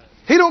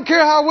 He don't care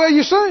how well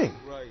you sing.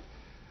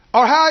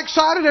 Or how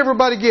excited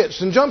everybody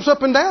gets and jumps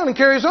up and down and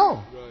carries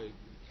on.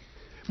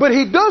 But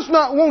he does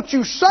not want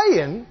you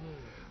saying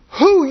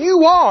who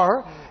you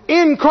are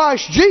in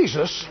Christ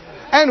Jesus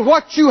and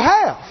what you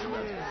have.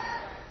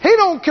 He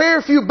don't care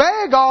if you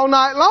beg all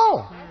night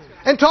long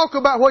and talk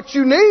about what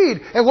you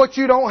need and what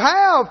you don't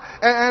have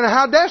and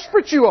how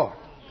desperate you are.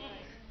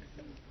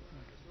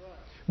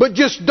 But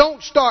just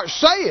don't start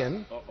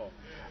saying,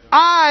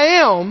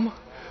 I am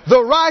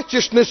the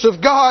righteousness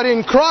of God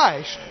in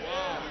Christ.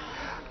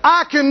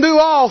 I can do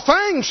all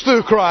things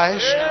through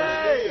Christ.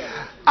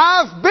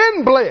 I've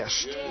been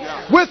blessed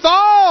with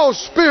all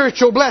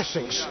spiritual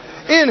blessings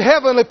in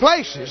heavenly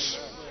places.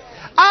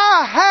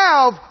 I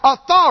have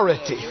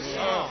authority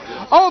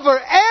over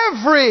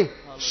every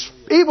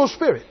evil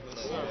spirit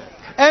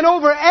and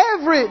over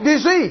every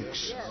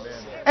disease.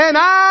 And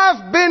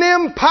I've been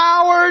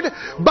empowered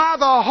by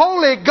the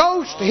Holy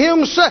Ghost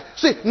Himself.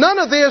 See, none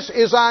of this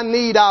is I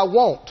need, I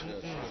want.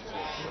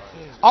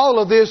 All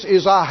of this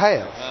is I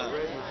have.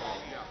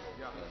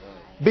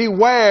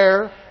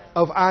 Beware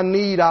of I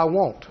need, I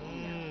want.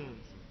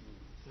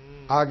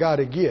 I got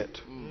to get.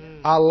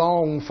 I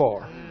long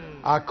for.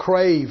 I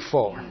crave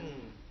for.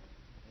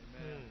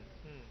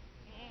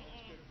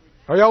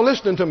 Are y'all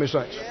listening to me,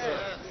 saints?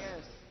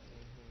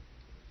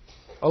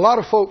 A lot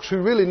of folks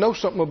who really know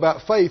something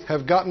about faith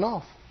have gotten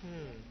off.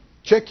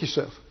 Check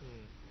yourself.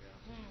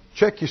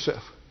 Check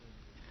yourself.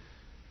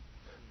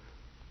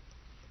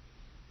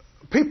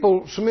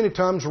 People so many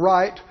times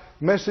write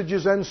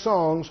messages and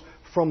songs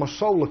from a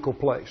soulical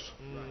place.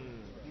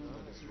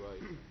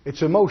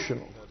 It's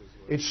emotional.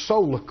 It's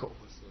soulical.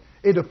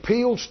 It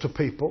appeals to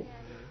people.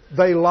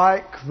 They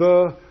like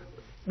the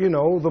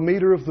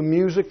meter of the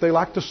music. They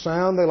like the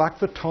sound. They like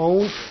the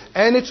tone.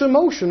 And it's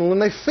emotional and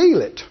they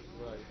feel it.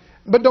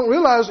 But don't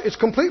realize it's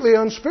completely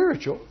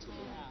unspiritual.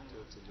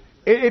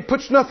 It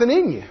puts nothing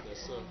in you.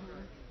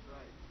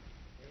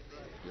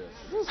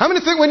 How many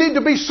think we need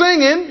to be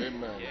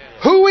singing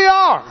who we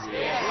are,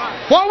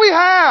 what we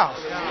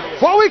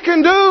have, what we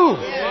can do,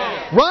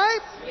 right?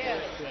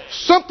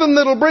 Something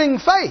that'll bring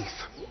faith.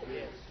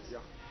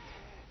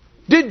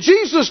 Did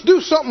Jesus do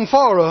something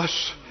for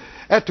us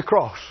at the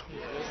cross?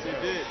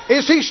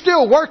 Is He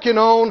still working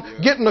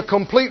on getting a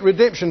complete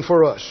redemption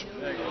for us?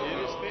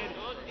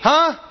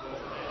 Huh?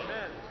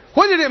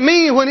 What did it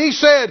mean when He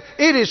said,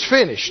 it is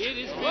finished?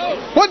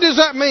 What does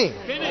that mean?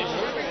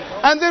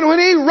 And then when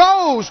He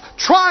rose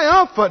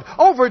triumphant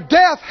over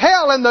death,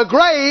 hell, and the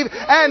grave,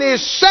 and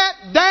is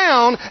sat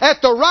down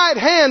at the right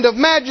hand of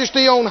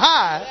majesty on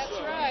high,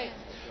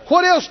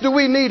 what else do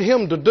we need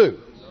Him to do?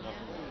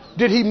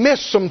 Did He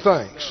miss some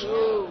things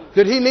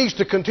that He needs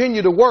to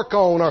continue to work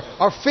on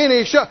or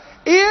finish up?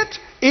 It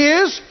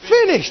is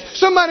finished.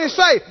 Somebody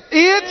say,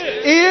 it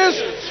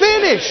is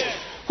finished.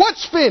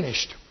 What's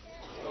finished?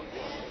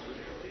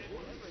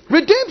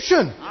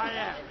 Redemption.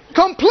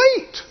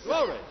 complete.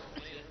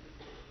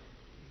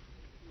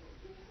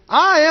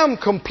 I am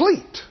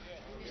complete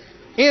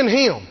in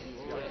Him.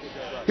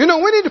 You know,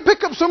 we need to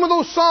pick up some of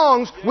those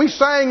songs we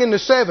sang in the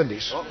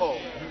 70s.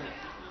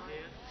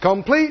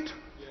 Complete,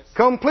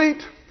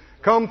 complete,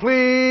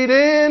 complete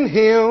in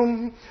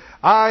Him.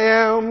 I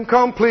am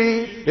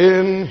complete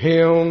in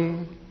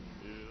Him.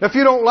 If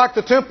you don't like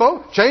the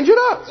tempo, change it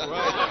up.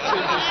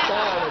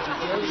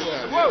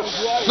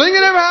 Sing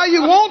it ever how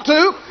you want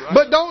to,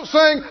 but don't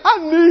sing, I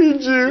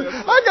need you.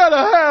 I got to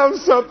have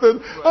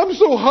something. I'm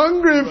so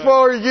hungry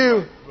for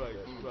you.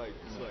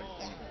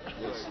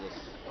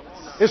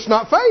 It's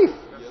not faith.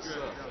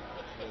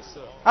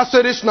 I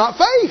said it's not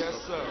faith.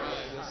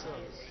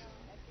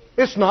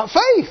 It's not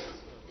faith.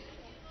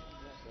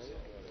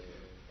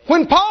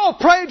 When Paul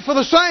prayed for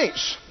the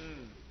saints,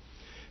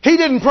 he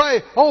didn't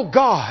pray, oh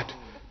God,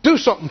 do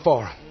something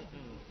for them.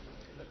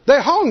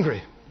 They're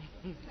hungry.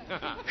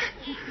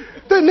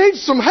 They need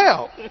some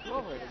help.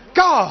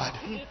 God,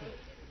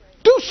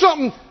 do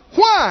something.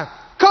 Why?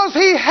 Because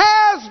He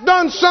has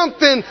done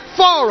something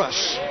for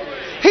us.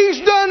 He's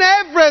done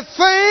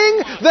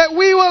everything that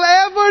we will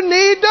ever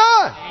need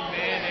done.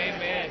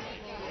 Amen.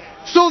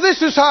 So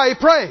this is how he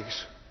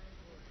prays.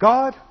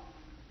 God,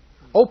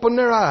 open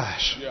their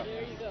eyes.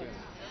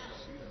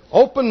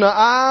 Open the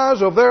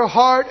eyes of their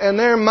heart and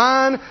their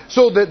mind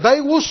so that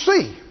they will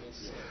see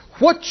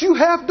what you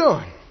have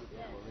done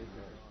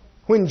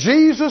when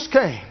Jesus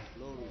came.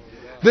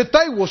 That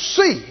they will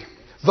see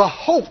the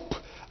hope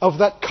of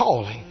that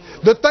calling.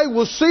 That they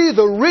will see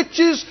the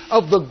riches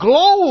of the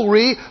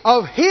glory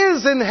of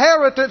His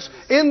inheritance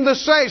in the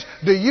saints.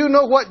 Do you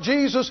know what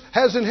Jesus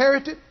has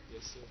inherited?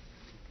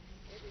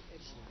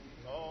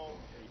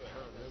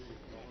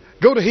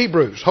 Go to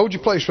Hebrews. Hold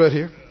your place right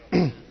here.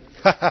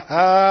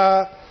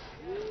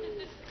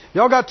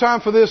 Y'all got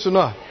time for this or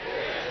not?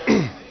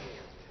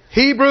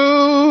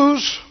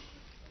 Hebrews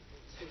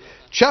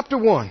chapter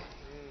 1.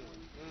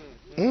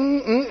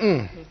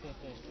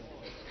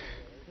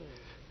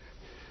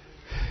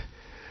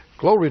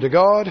 Glory to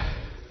God.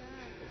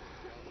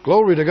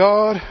 Glory to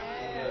God.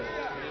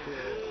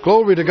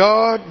 Glory to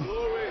God.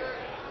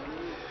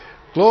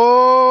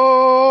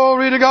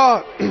 Glory to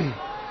God.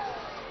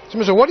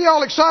 Somebody said, what are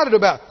y'all excited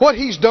about? What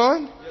He's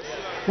done?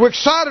 We're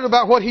excited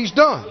about what He's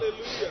done.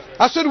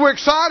 I said we're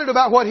excited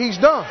about what He's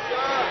done.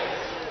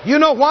 You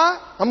know why?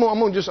 I'm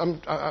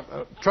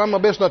trying my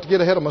best not to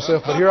get ahead of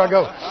myself, but here I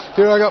go.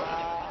 Here I go.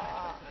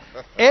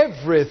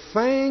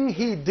 Everything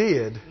He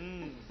did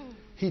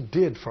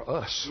for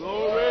us.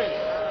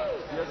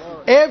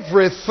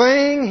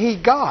 Everything He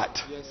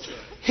got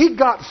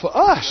for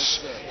us.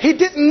 He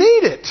didn't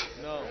need it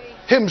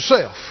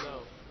Himself.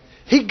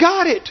 He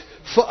got it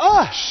for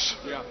us.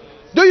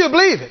 Do you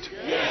believe it?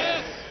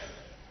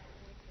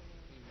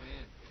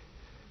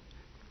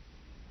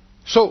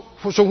 So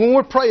when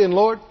we're praying,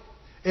 Lord,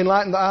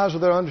 enlighten the eyes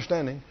of their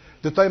understanding,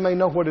 that they may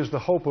know what is the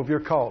hope of your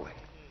calling.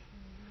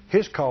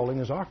 His calling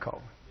is our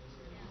calling.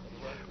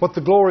 What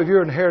the glory of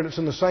your inheritance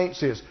in the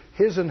saints is.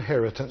 His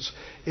inheritance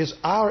is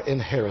our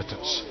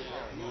inheritance.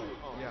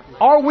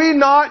 Are we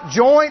not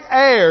joint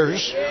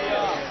heirs?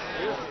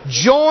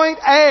 Joint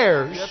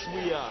heirs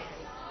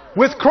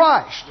with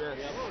Christ.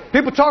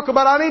 People talk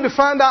about, I need to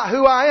find out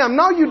who I am.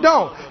 No, you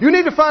don't. You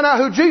need to find out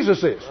who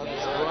Jesus is.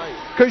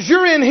 Because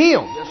you're in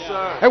Him.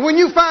 And when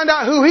you find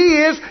out who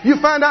He is, you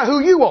find out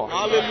who you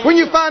are. When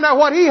you find out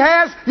what He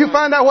has, you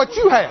find out what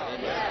you have.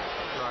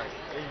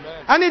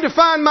 I need to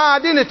find my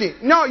identity.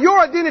 No, your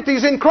identity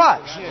is in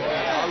Christ.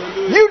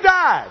 You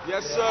died.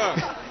 Yes, sir.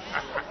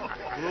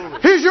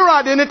 Here's your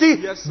identity.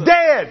 Yes, sir.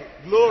 Dead.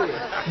 Glory.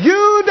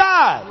 You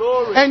died.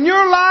 Glory. And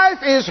your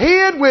life is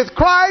hid with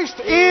Christ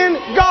in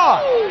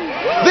God.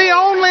 The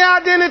only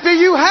identity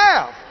you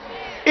have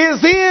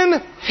is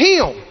in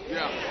Him.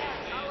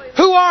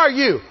 Who are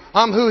you?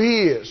 I'm who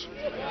He is.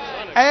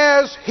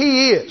 As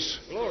He is,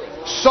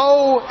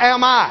 so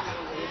am I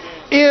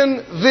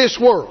in this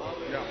world.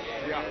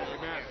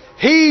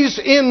 He's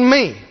in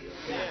me.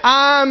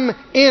 I'm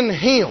in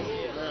Him.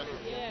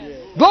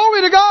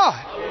 Glory to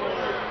God.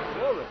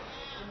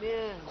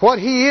 What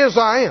He is,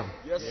 I am.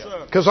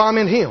 Because I'm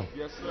in Him.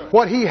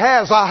 What He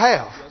has, I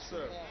have.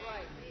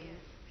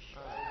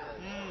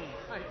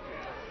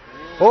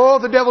 Oh,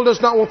 the devil does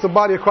not want the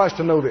body of Christ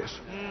to know this.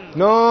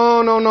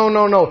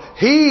 No.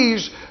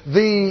 He's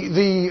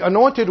the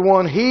anointed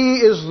one. He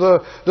is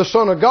the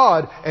Son of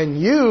God. And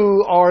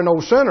you are an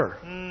old sinner.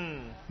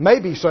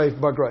 Maybe saved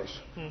by grace.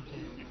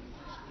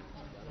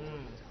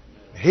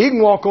 He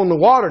can walk on the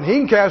water and He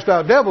can cast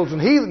out devils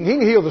and He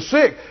can heal the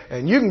sick.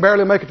 And you can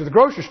barely make it to the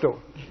grocery store.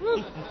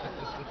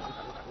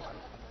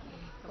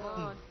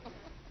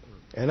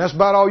 And that's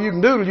about all you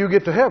can do till you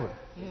get to heaven.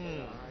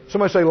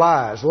 Somebody say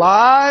lies.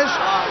 Lies.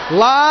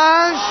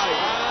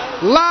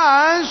 Lies.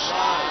 Lies.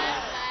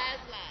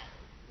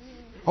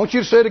 I want you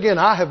to say it again.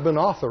 I have been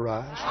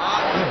authorized.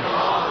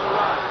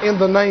 In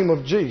the name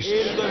of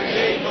Jesus.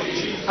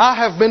 I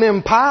have been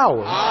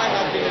empowered.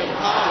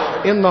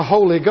 In the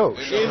Holy Ghost.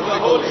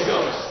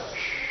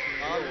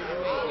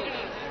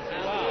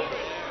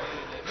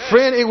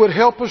 Friend, it would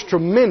help us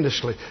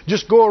tremendously.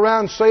 Just go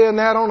around saying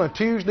that on a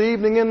Tuesday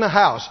evening in the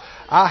house.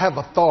 I have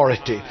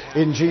authority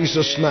in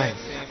Jesus' name.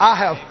 I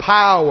have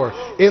power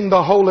in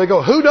the Holy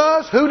Ghost. Who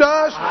does? Who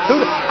does? Who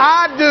does?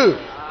 I do.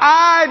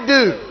 I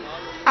do.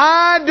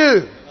 I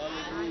do.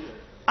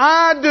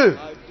 I do.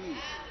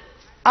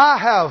 I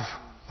have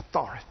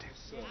authority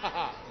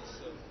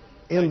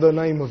in the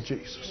name of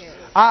Jesus.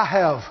 I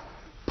have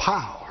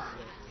power.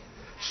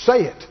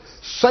 Say it.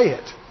 Say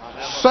it.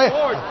 Say it.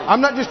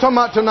 I'm not just talking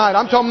about tonight.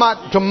 I'm talking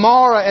about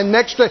tomorrow and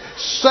next day.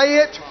 Say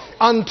it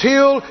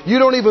until you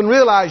don't even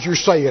realize you're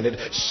saying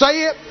it.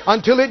 Say it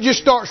until it just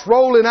starts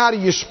rolling out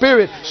of your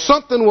spirit.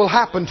 Something will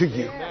happen to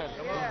you.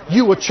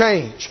 You will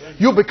change.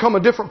 You'll become a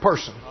different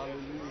person.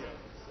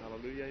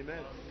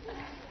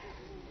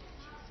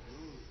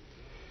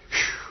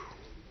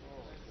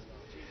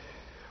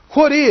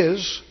 What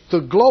is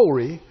the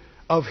glory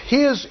of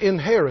His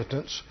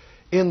inheritance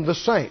in the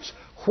saints?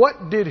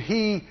 What did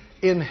He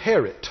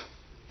inherit?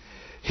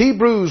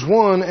 Hebrews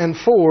 1 and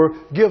 4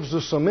 gives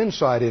us some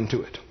insight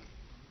into it.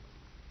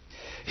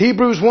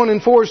 Hebrews 1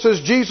 and 4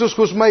 says Jesus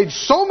was made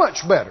so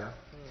much better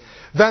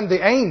than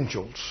the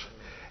angels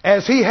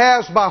as He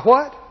has by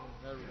what?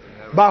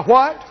 By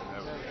what?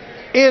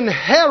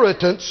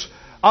 Inheritance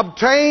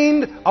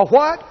obtained a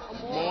what?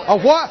 A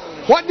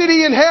what? What did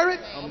He inherit?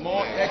 A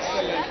more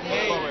excellent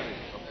name.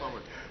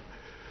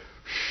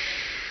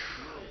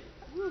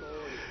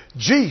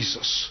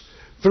 Jesus,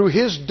 through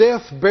His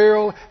death,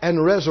 burial,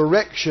 and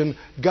resurrection,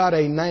 got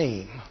a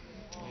name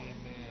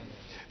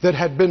that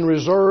had been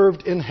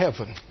reserved in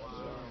heaven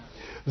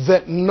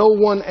that no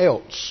one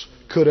else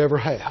could ever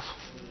have.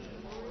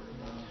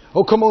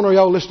 Oh, come on, are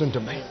y'all listening to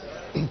me?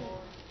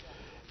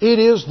 It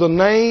is the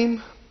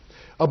name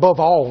above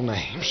all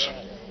names.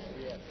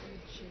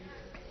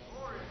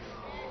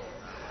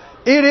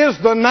 It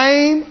is the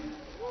name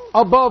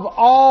above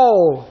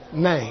all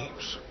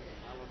names.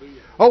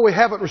 Oh, we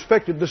haven't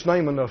respected this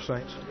name enough,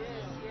 saints.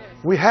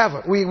 We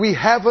haven't. We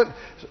haven't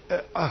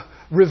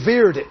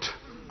revered it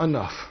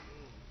enough.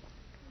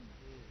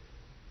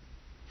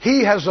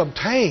 He has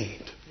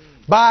obtained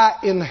by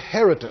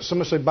inheritance.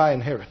 Somebody say by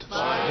inheritance.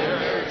 By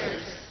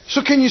inheritance.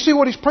 So can you see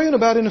what he's praying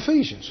about in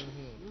Ephesians?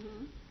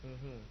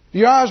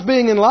 Your eyes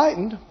being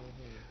enlightened,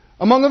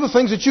 among other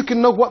things, that you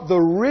can know what the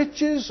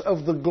riches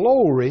of the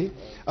glory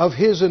of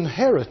His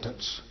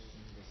inheritance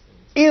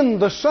in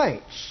the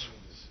saints.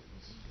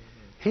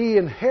 He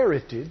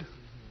inherited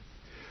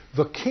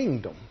the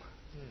kingdom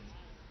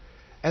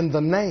and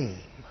the name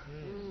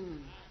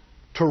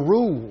to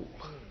rule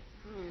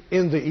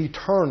in the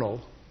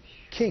eternal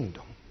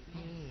kingdom.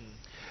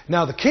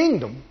 Now the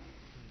kingdom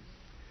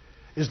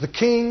is the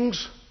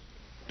king's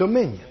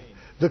dominion,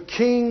 the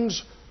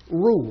king's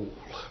rule.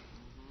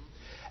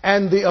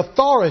 And the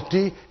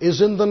authority is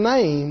in the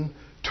name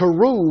to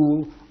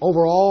rule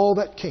over all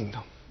that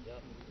kingdom.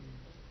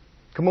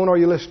 Come on, are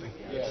you listening?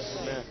 Yes.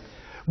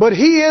 But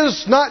He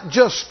is not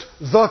just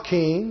the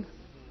King.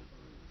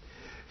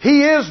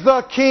 He is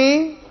the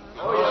King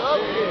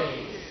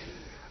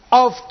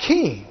of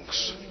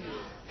kings.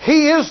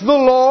 He is the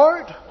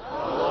Lord.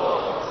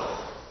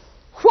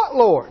 What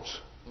lords?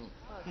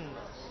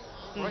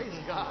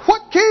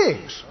 What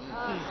kings?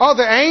 Are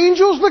the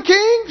angels the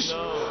kings?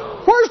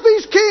 Where's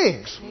these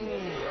kings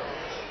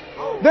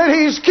that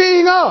He's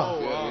king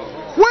of?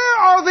 Where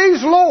are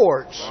these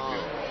lords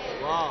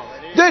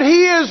that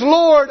He is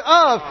Lord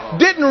of?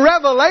 Didn't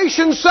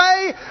Revelation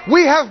say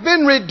we have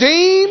been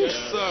redeemed?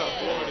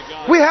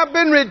 We have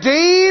been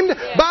redeemed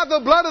by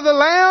the blood of the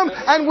Lamb,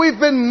 and we've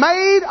been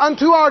made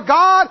unto our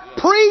God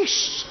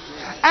priests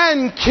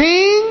and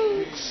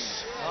kings.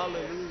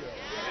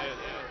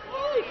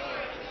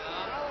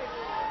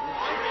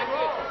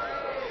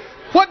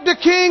 What do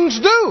kings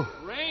do?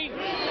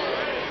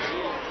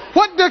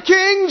 What do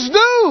kings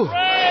do?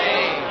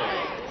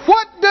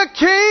 What do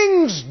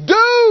kings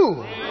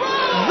do?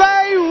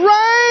 They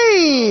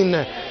reign.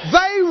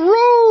 They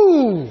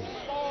rule.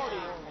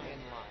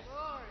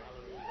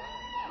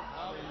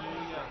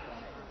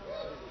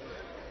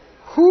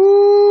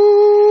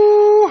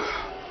 Whoo.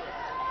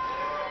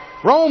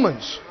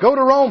 Romans. Go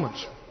to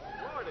Romans.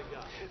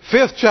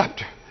 5th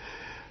chapter.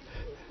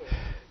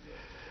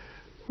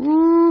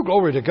 Ooh,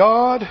 glory to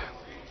God.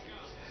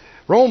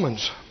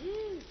 Romans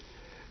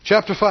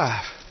chapter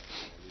 5.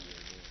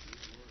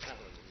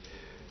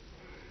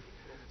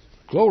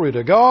 Glory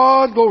to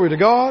God, glory to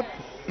God.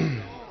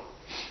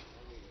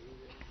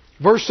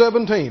 Verse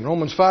 17,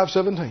 Romans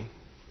 5:17.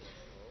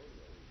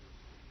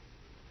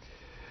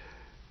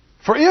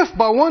 For if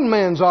by one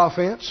man's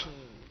offense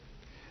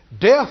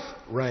death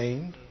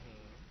reigned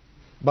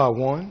by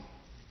one,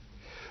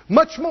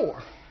 much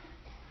more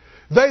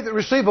they that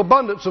receive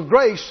abundance of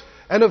grace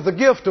and of the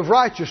gift of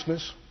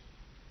righteousness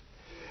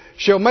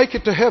shall make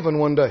it to heaven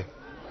one day.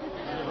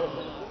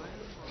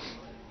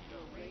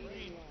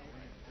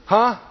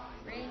 Huh?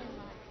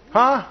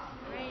 Huh?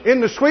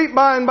 In the sweet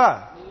by and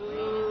by.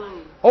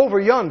 Over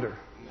yonder.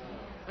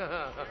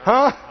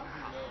 Huh?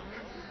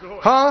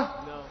 Huh?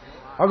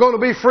 Are going to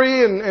be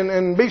free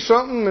and be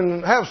something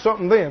and have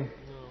something then.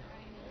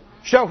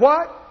 shall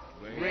what?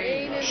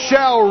 Reign.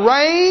 Shall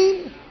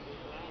reign.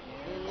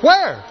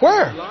 Where?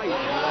 Where?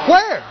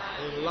 Where?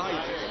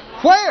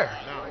 Where?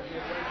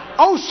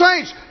 Oh,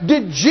 saints,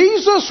 did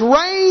Jesus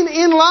reign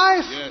in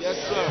life? Yes,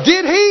 sir.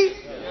 Did He?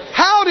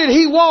 How did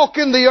He walk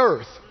in the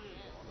earth?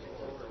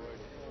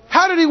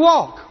 How did He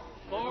walk?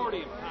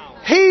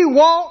 He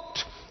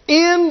walked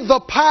in the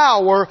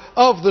power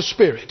of the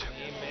Spirit.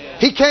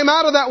 He came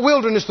out of that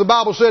wilderness, the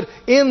Bible said,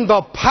 in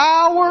the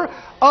power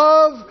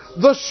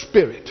of the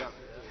Spirit.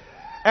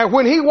 And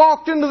when He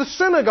walked into the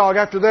synagogue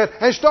after that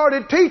and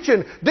started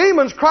teaching,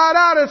 demons cried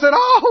out and said,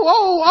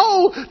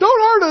 oh, don't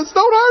hurt us,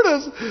 don't hurt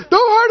us,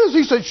 don't hurt us.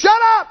 He said,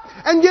 shut up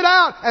and get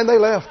out. And they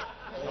left.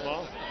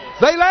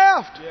 They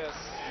left. Yes.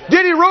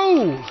 Did He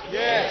rule?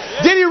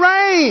 Yes. Did He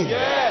reign?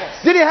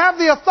 Yes. Did He have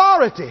the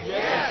authority?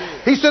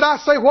 Yes. He said, I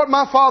say what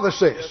my Father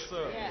says. Yes,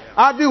 sir.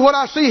 I do what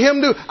I see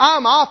Him do.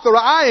 I'm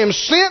authorized. I am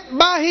sent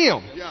by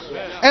Him.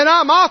 And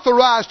I'm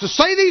authorized to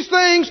say these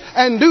things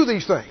and do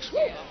these things.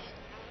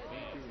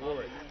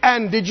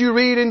 And did you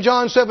read in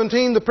John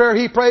 17 the prayer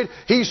He prayed?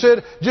 He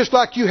said, just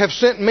like you have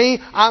sent me,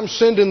 I'm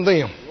sending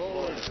them.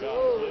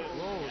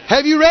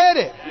 Have you read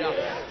it?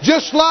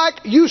 Just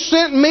like you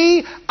sent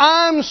me,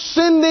 I'm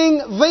sending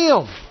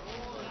them.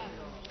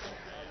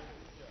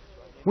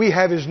 We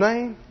have His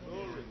name.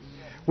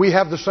 We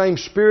have the same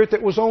Spirit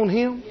that was on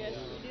Him.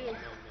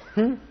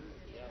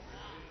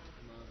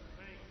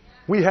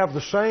 We have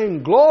the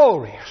same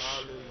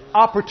glorious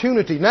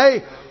opportunity,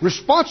 nay,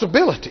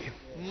 responsibility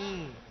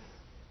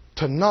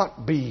to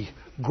not be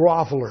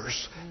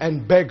grovelers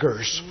and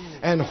beggars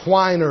and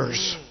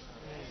whiners.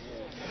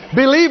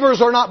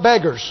 Believers are not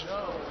beggars.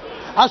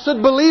 I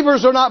said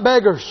believers are not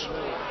beggars.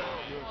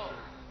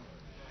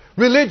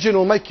 Religion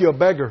will make you a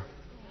beggar.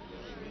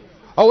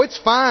 Oh, it's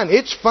fine.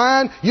 It's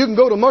fine. You can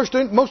go to most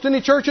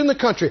any church in the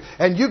country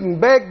and you can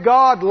beg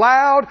God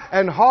loud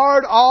and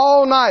hard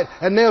all night.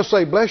 And they'll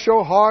say, bless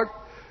your heart,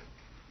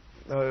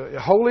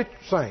 holy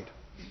saint.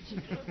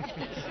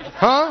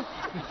 Huh?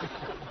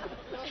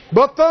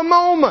 But the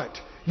moment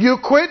you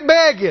quit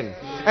begging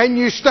and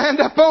you stand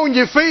up on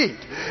your feet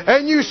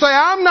and you say,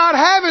 I'm not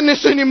having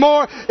this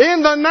anymore,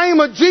 in the name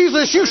of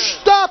Jesus, you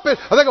stop it.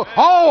 And they go,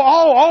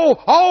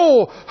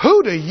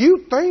 who do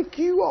you think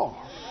you are?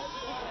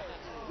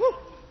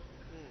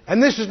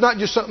 And this is not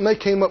just something they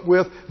came up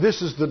with.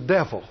 This is the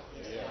devil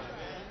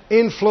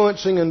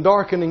influencing and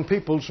darkening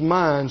people's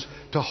minds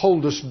to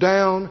hold us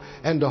down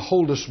and to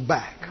hold us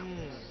back.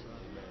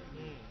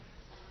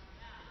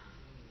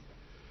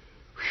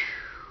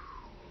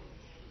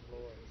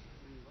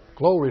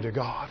 Glory to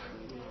God.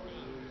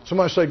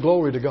 Somebody say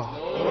glory to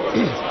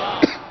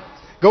God.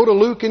 Go to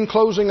Luke in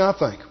closing, I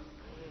think.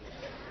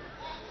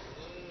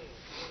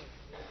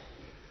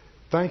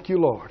 Thank you,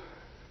 Lord.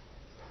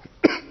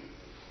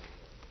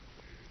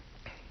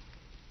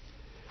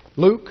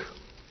 Luke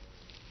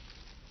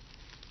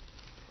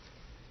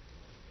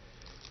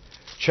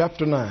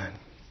chapter 9.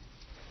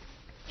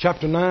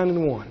 Chapter 9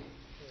 and 1.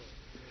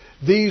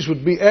 These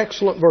would be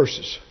excellent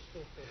verses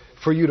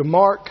for you to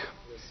mark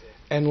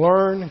and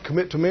learn,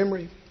 commit to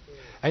memory,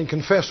 and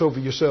confess over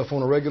yourself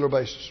on a regular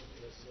basis.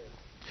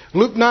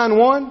 Luke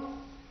 9:1,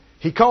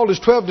 He called His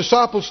 12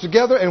 disciples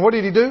together, and what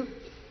did He do?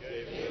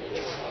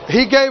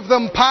 He gave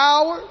them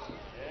power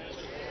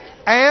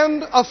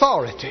and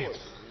authority.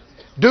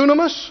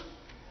 Dunamis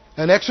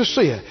and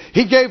exousia.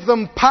 He gave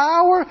them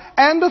power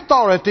and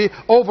authority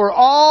over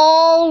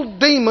all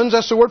demons,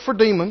 that's the word for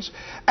demons,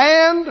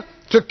 and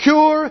to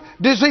cure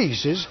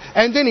diseases,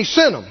 and then He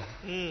sent them.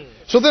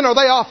 So then are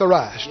they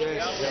authorized?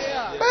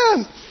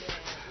 Man,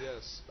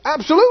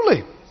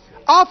 absolutely.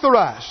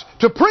 Authorized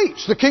to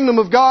preach the kingdom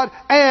of God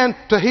and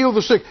to heal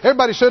the sick.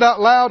 Everybody said out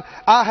loud,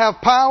 I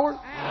have power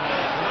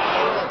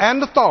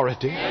and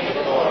authority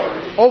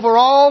over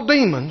all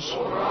demons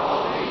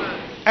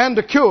and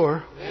to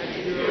cure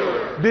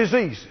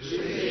diseases.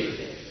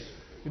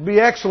 It'd be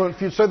excellent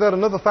if you'd say that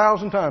another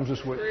 1,000 times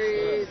this week.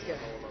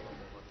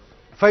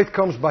 Faith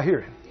comes by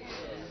hearing.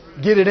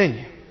 Get it in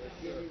you.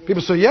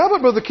 People say, yeah,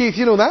 but Brother Keith,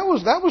 you know, that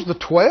was the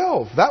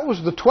 12. That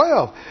was the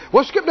 12.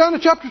 Well, skip down to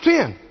chapter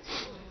 10.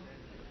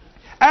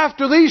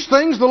 After these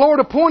things, the Lord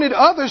appointed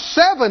others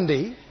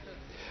 70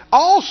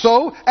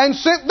 also and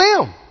sent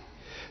them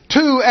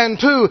 2 and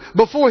 2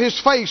 before His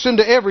face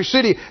into every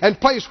city and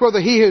place where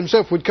He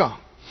Himself would come.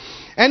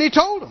 And He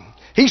told them.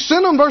 He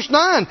sent them, verse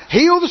 9,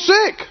 heal the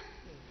sick.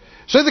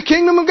 Say the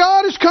kingdom of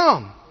God has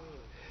come.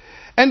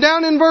 And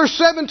down in verse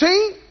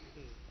 17,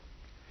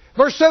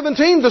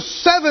 the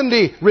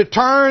 70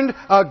 returned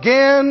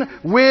again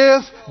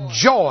with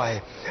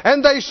joy.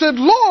 And they said,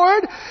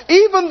 Lord,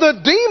 even the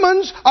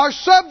demons are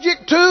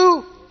subject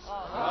to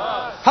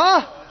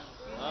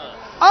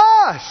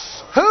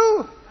us.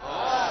 Who?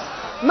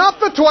 Not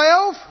the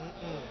 12.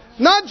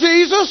 Not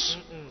Jesus.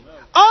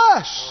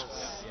 Us.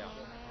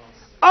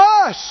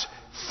 Us.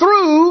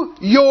 Through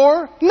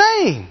your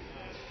name.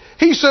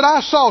 He said,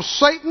 I saw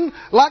Satan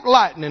like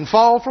lightning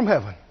fall from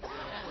heaven.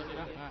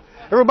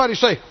 Everybody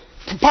say,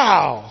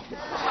 pow!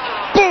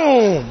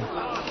 Boom!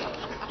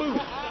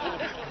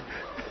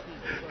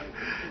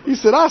 He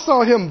said, I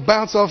saw him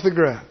bounce off the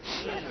ground.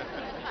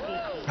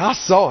 I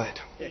saw it.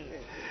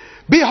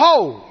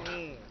 Behold.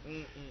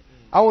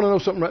 I want to know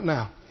something right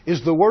now.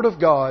 Is the Word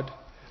of God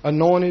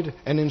anointed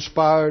and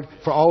inspired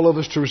for all of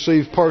us to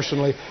receive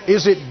personally?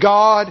 Is it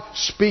God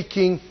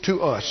speaking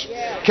to us?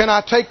 Can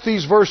I take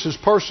these verses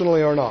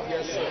personally or not?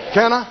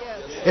 Can I?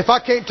 If I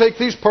can't take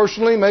these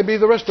personally, maybe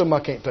the rest of them I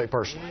can't take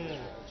personally.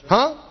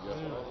 Huh?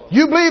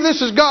 You believe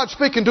this is God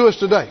speaking to us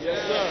today?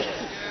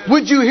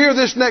 Would you hear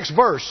this next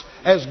verse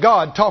as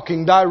God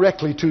talking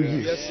directly to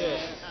you?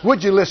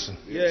 Would you listen?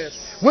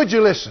 Would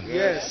you listen?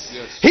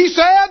 He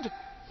said,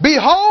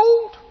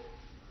 behold,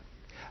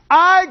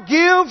 I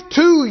give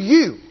to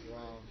you.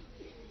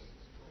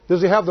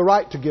 Does He have the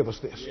right to give us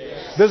this?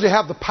 Does He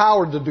have the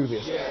power to do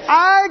this?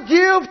 I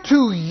give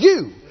to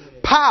you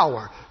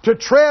power to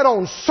tread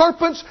on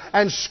serpents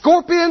and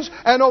scorpions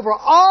and over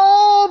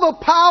all the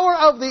power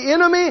of the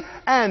enemy,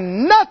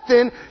 and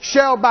nothing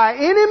shall by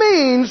any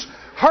means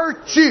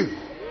hurt you.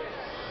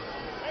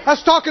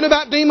 That's talking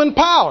about demon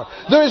power.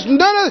 There's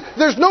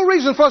no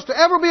reason for us to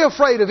ever be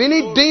afraid of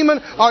any demon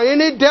or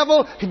any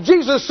devil.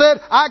 Jesus said,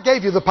 I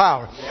gave you the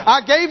power.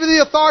 I gave you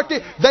the authority.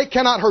 They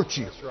cannot hurt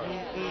you.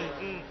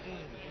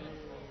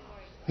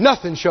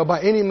 Nothing shall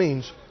by any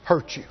means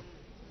hurt you.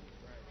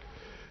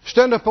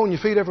 Stand up on your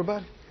feet,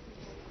 everybody.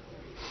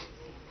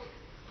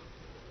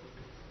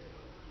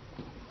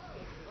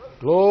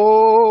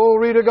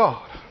 Glory to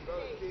God.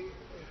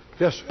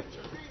 Yes, sir.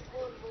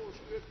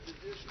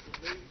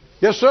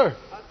 Yes, sir.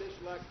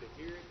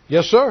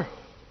 Yes, sir.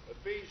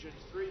 Ephesians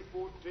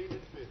 3:14 and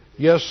 15.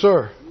 Yes,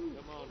 sir. Come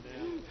on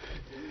now.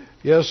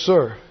 Yes,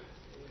 sir.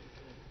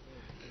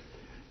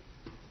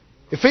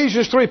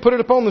 Ephesians 3, put it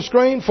up on the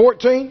screen,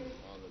 14.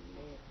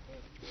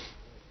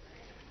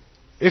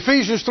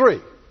 Ephesians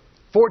 3,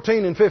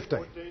 14 and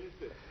 15.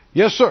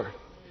 Yes, sir.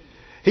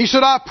 He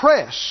said, I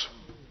press.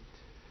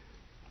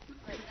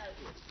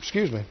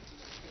 Excuse me.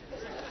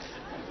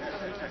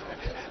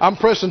 I'm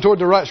pressing toward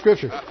the right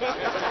scripture.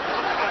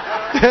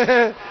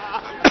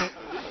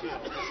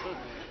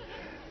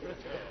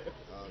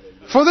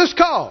 For this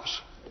cause,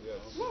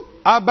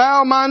 I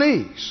bow my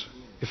knees.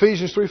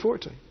 Ephesians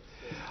 3:14.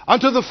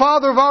 Unto the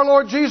Father of our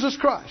Lord Jesus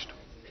Christ,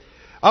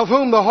 of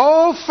whom the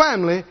whole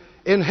family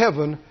in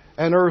heaven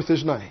and earth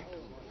is named.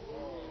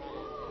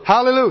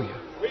 Hallelujah.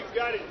 We've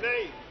got His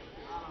name.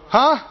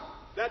 Huh?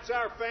 That's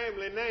our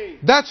family name.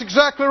 That's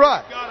exactly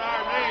right. Got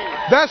our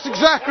name. That's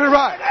exactly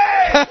right.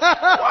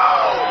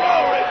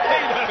 Glory be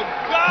to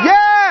God.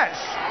 Yes!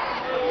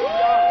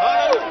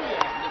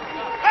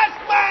 That's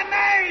my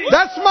name.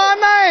 That's my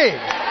name.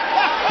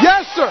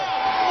 Yes, sir.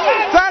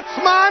 That's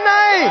my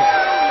name.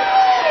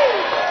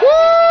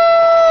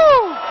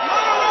 Woo!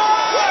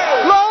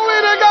 Glory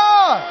to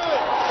God.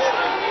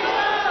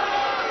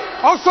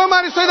 Oh,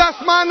 somebody say,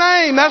 that's my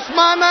name. That's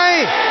my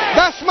name.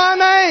 That's my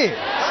name.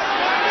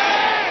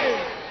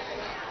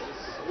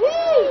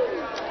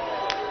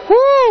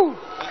 Woo!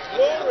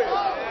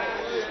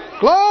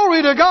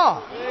 Glory to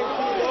God.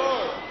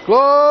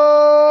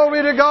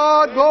 Glory to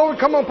God. Glory.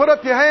 Come on, put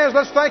up your hands.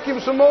 Let's thank Him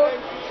some more.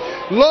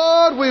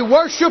 Lord, we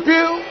worship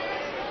You.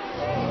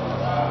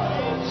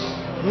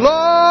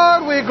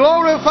 Lord, we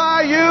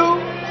glorify You.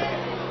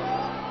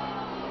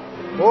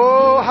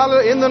 Oh,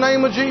 hallelujah. In the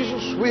name of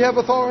Jesus, we have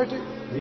authority.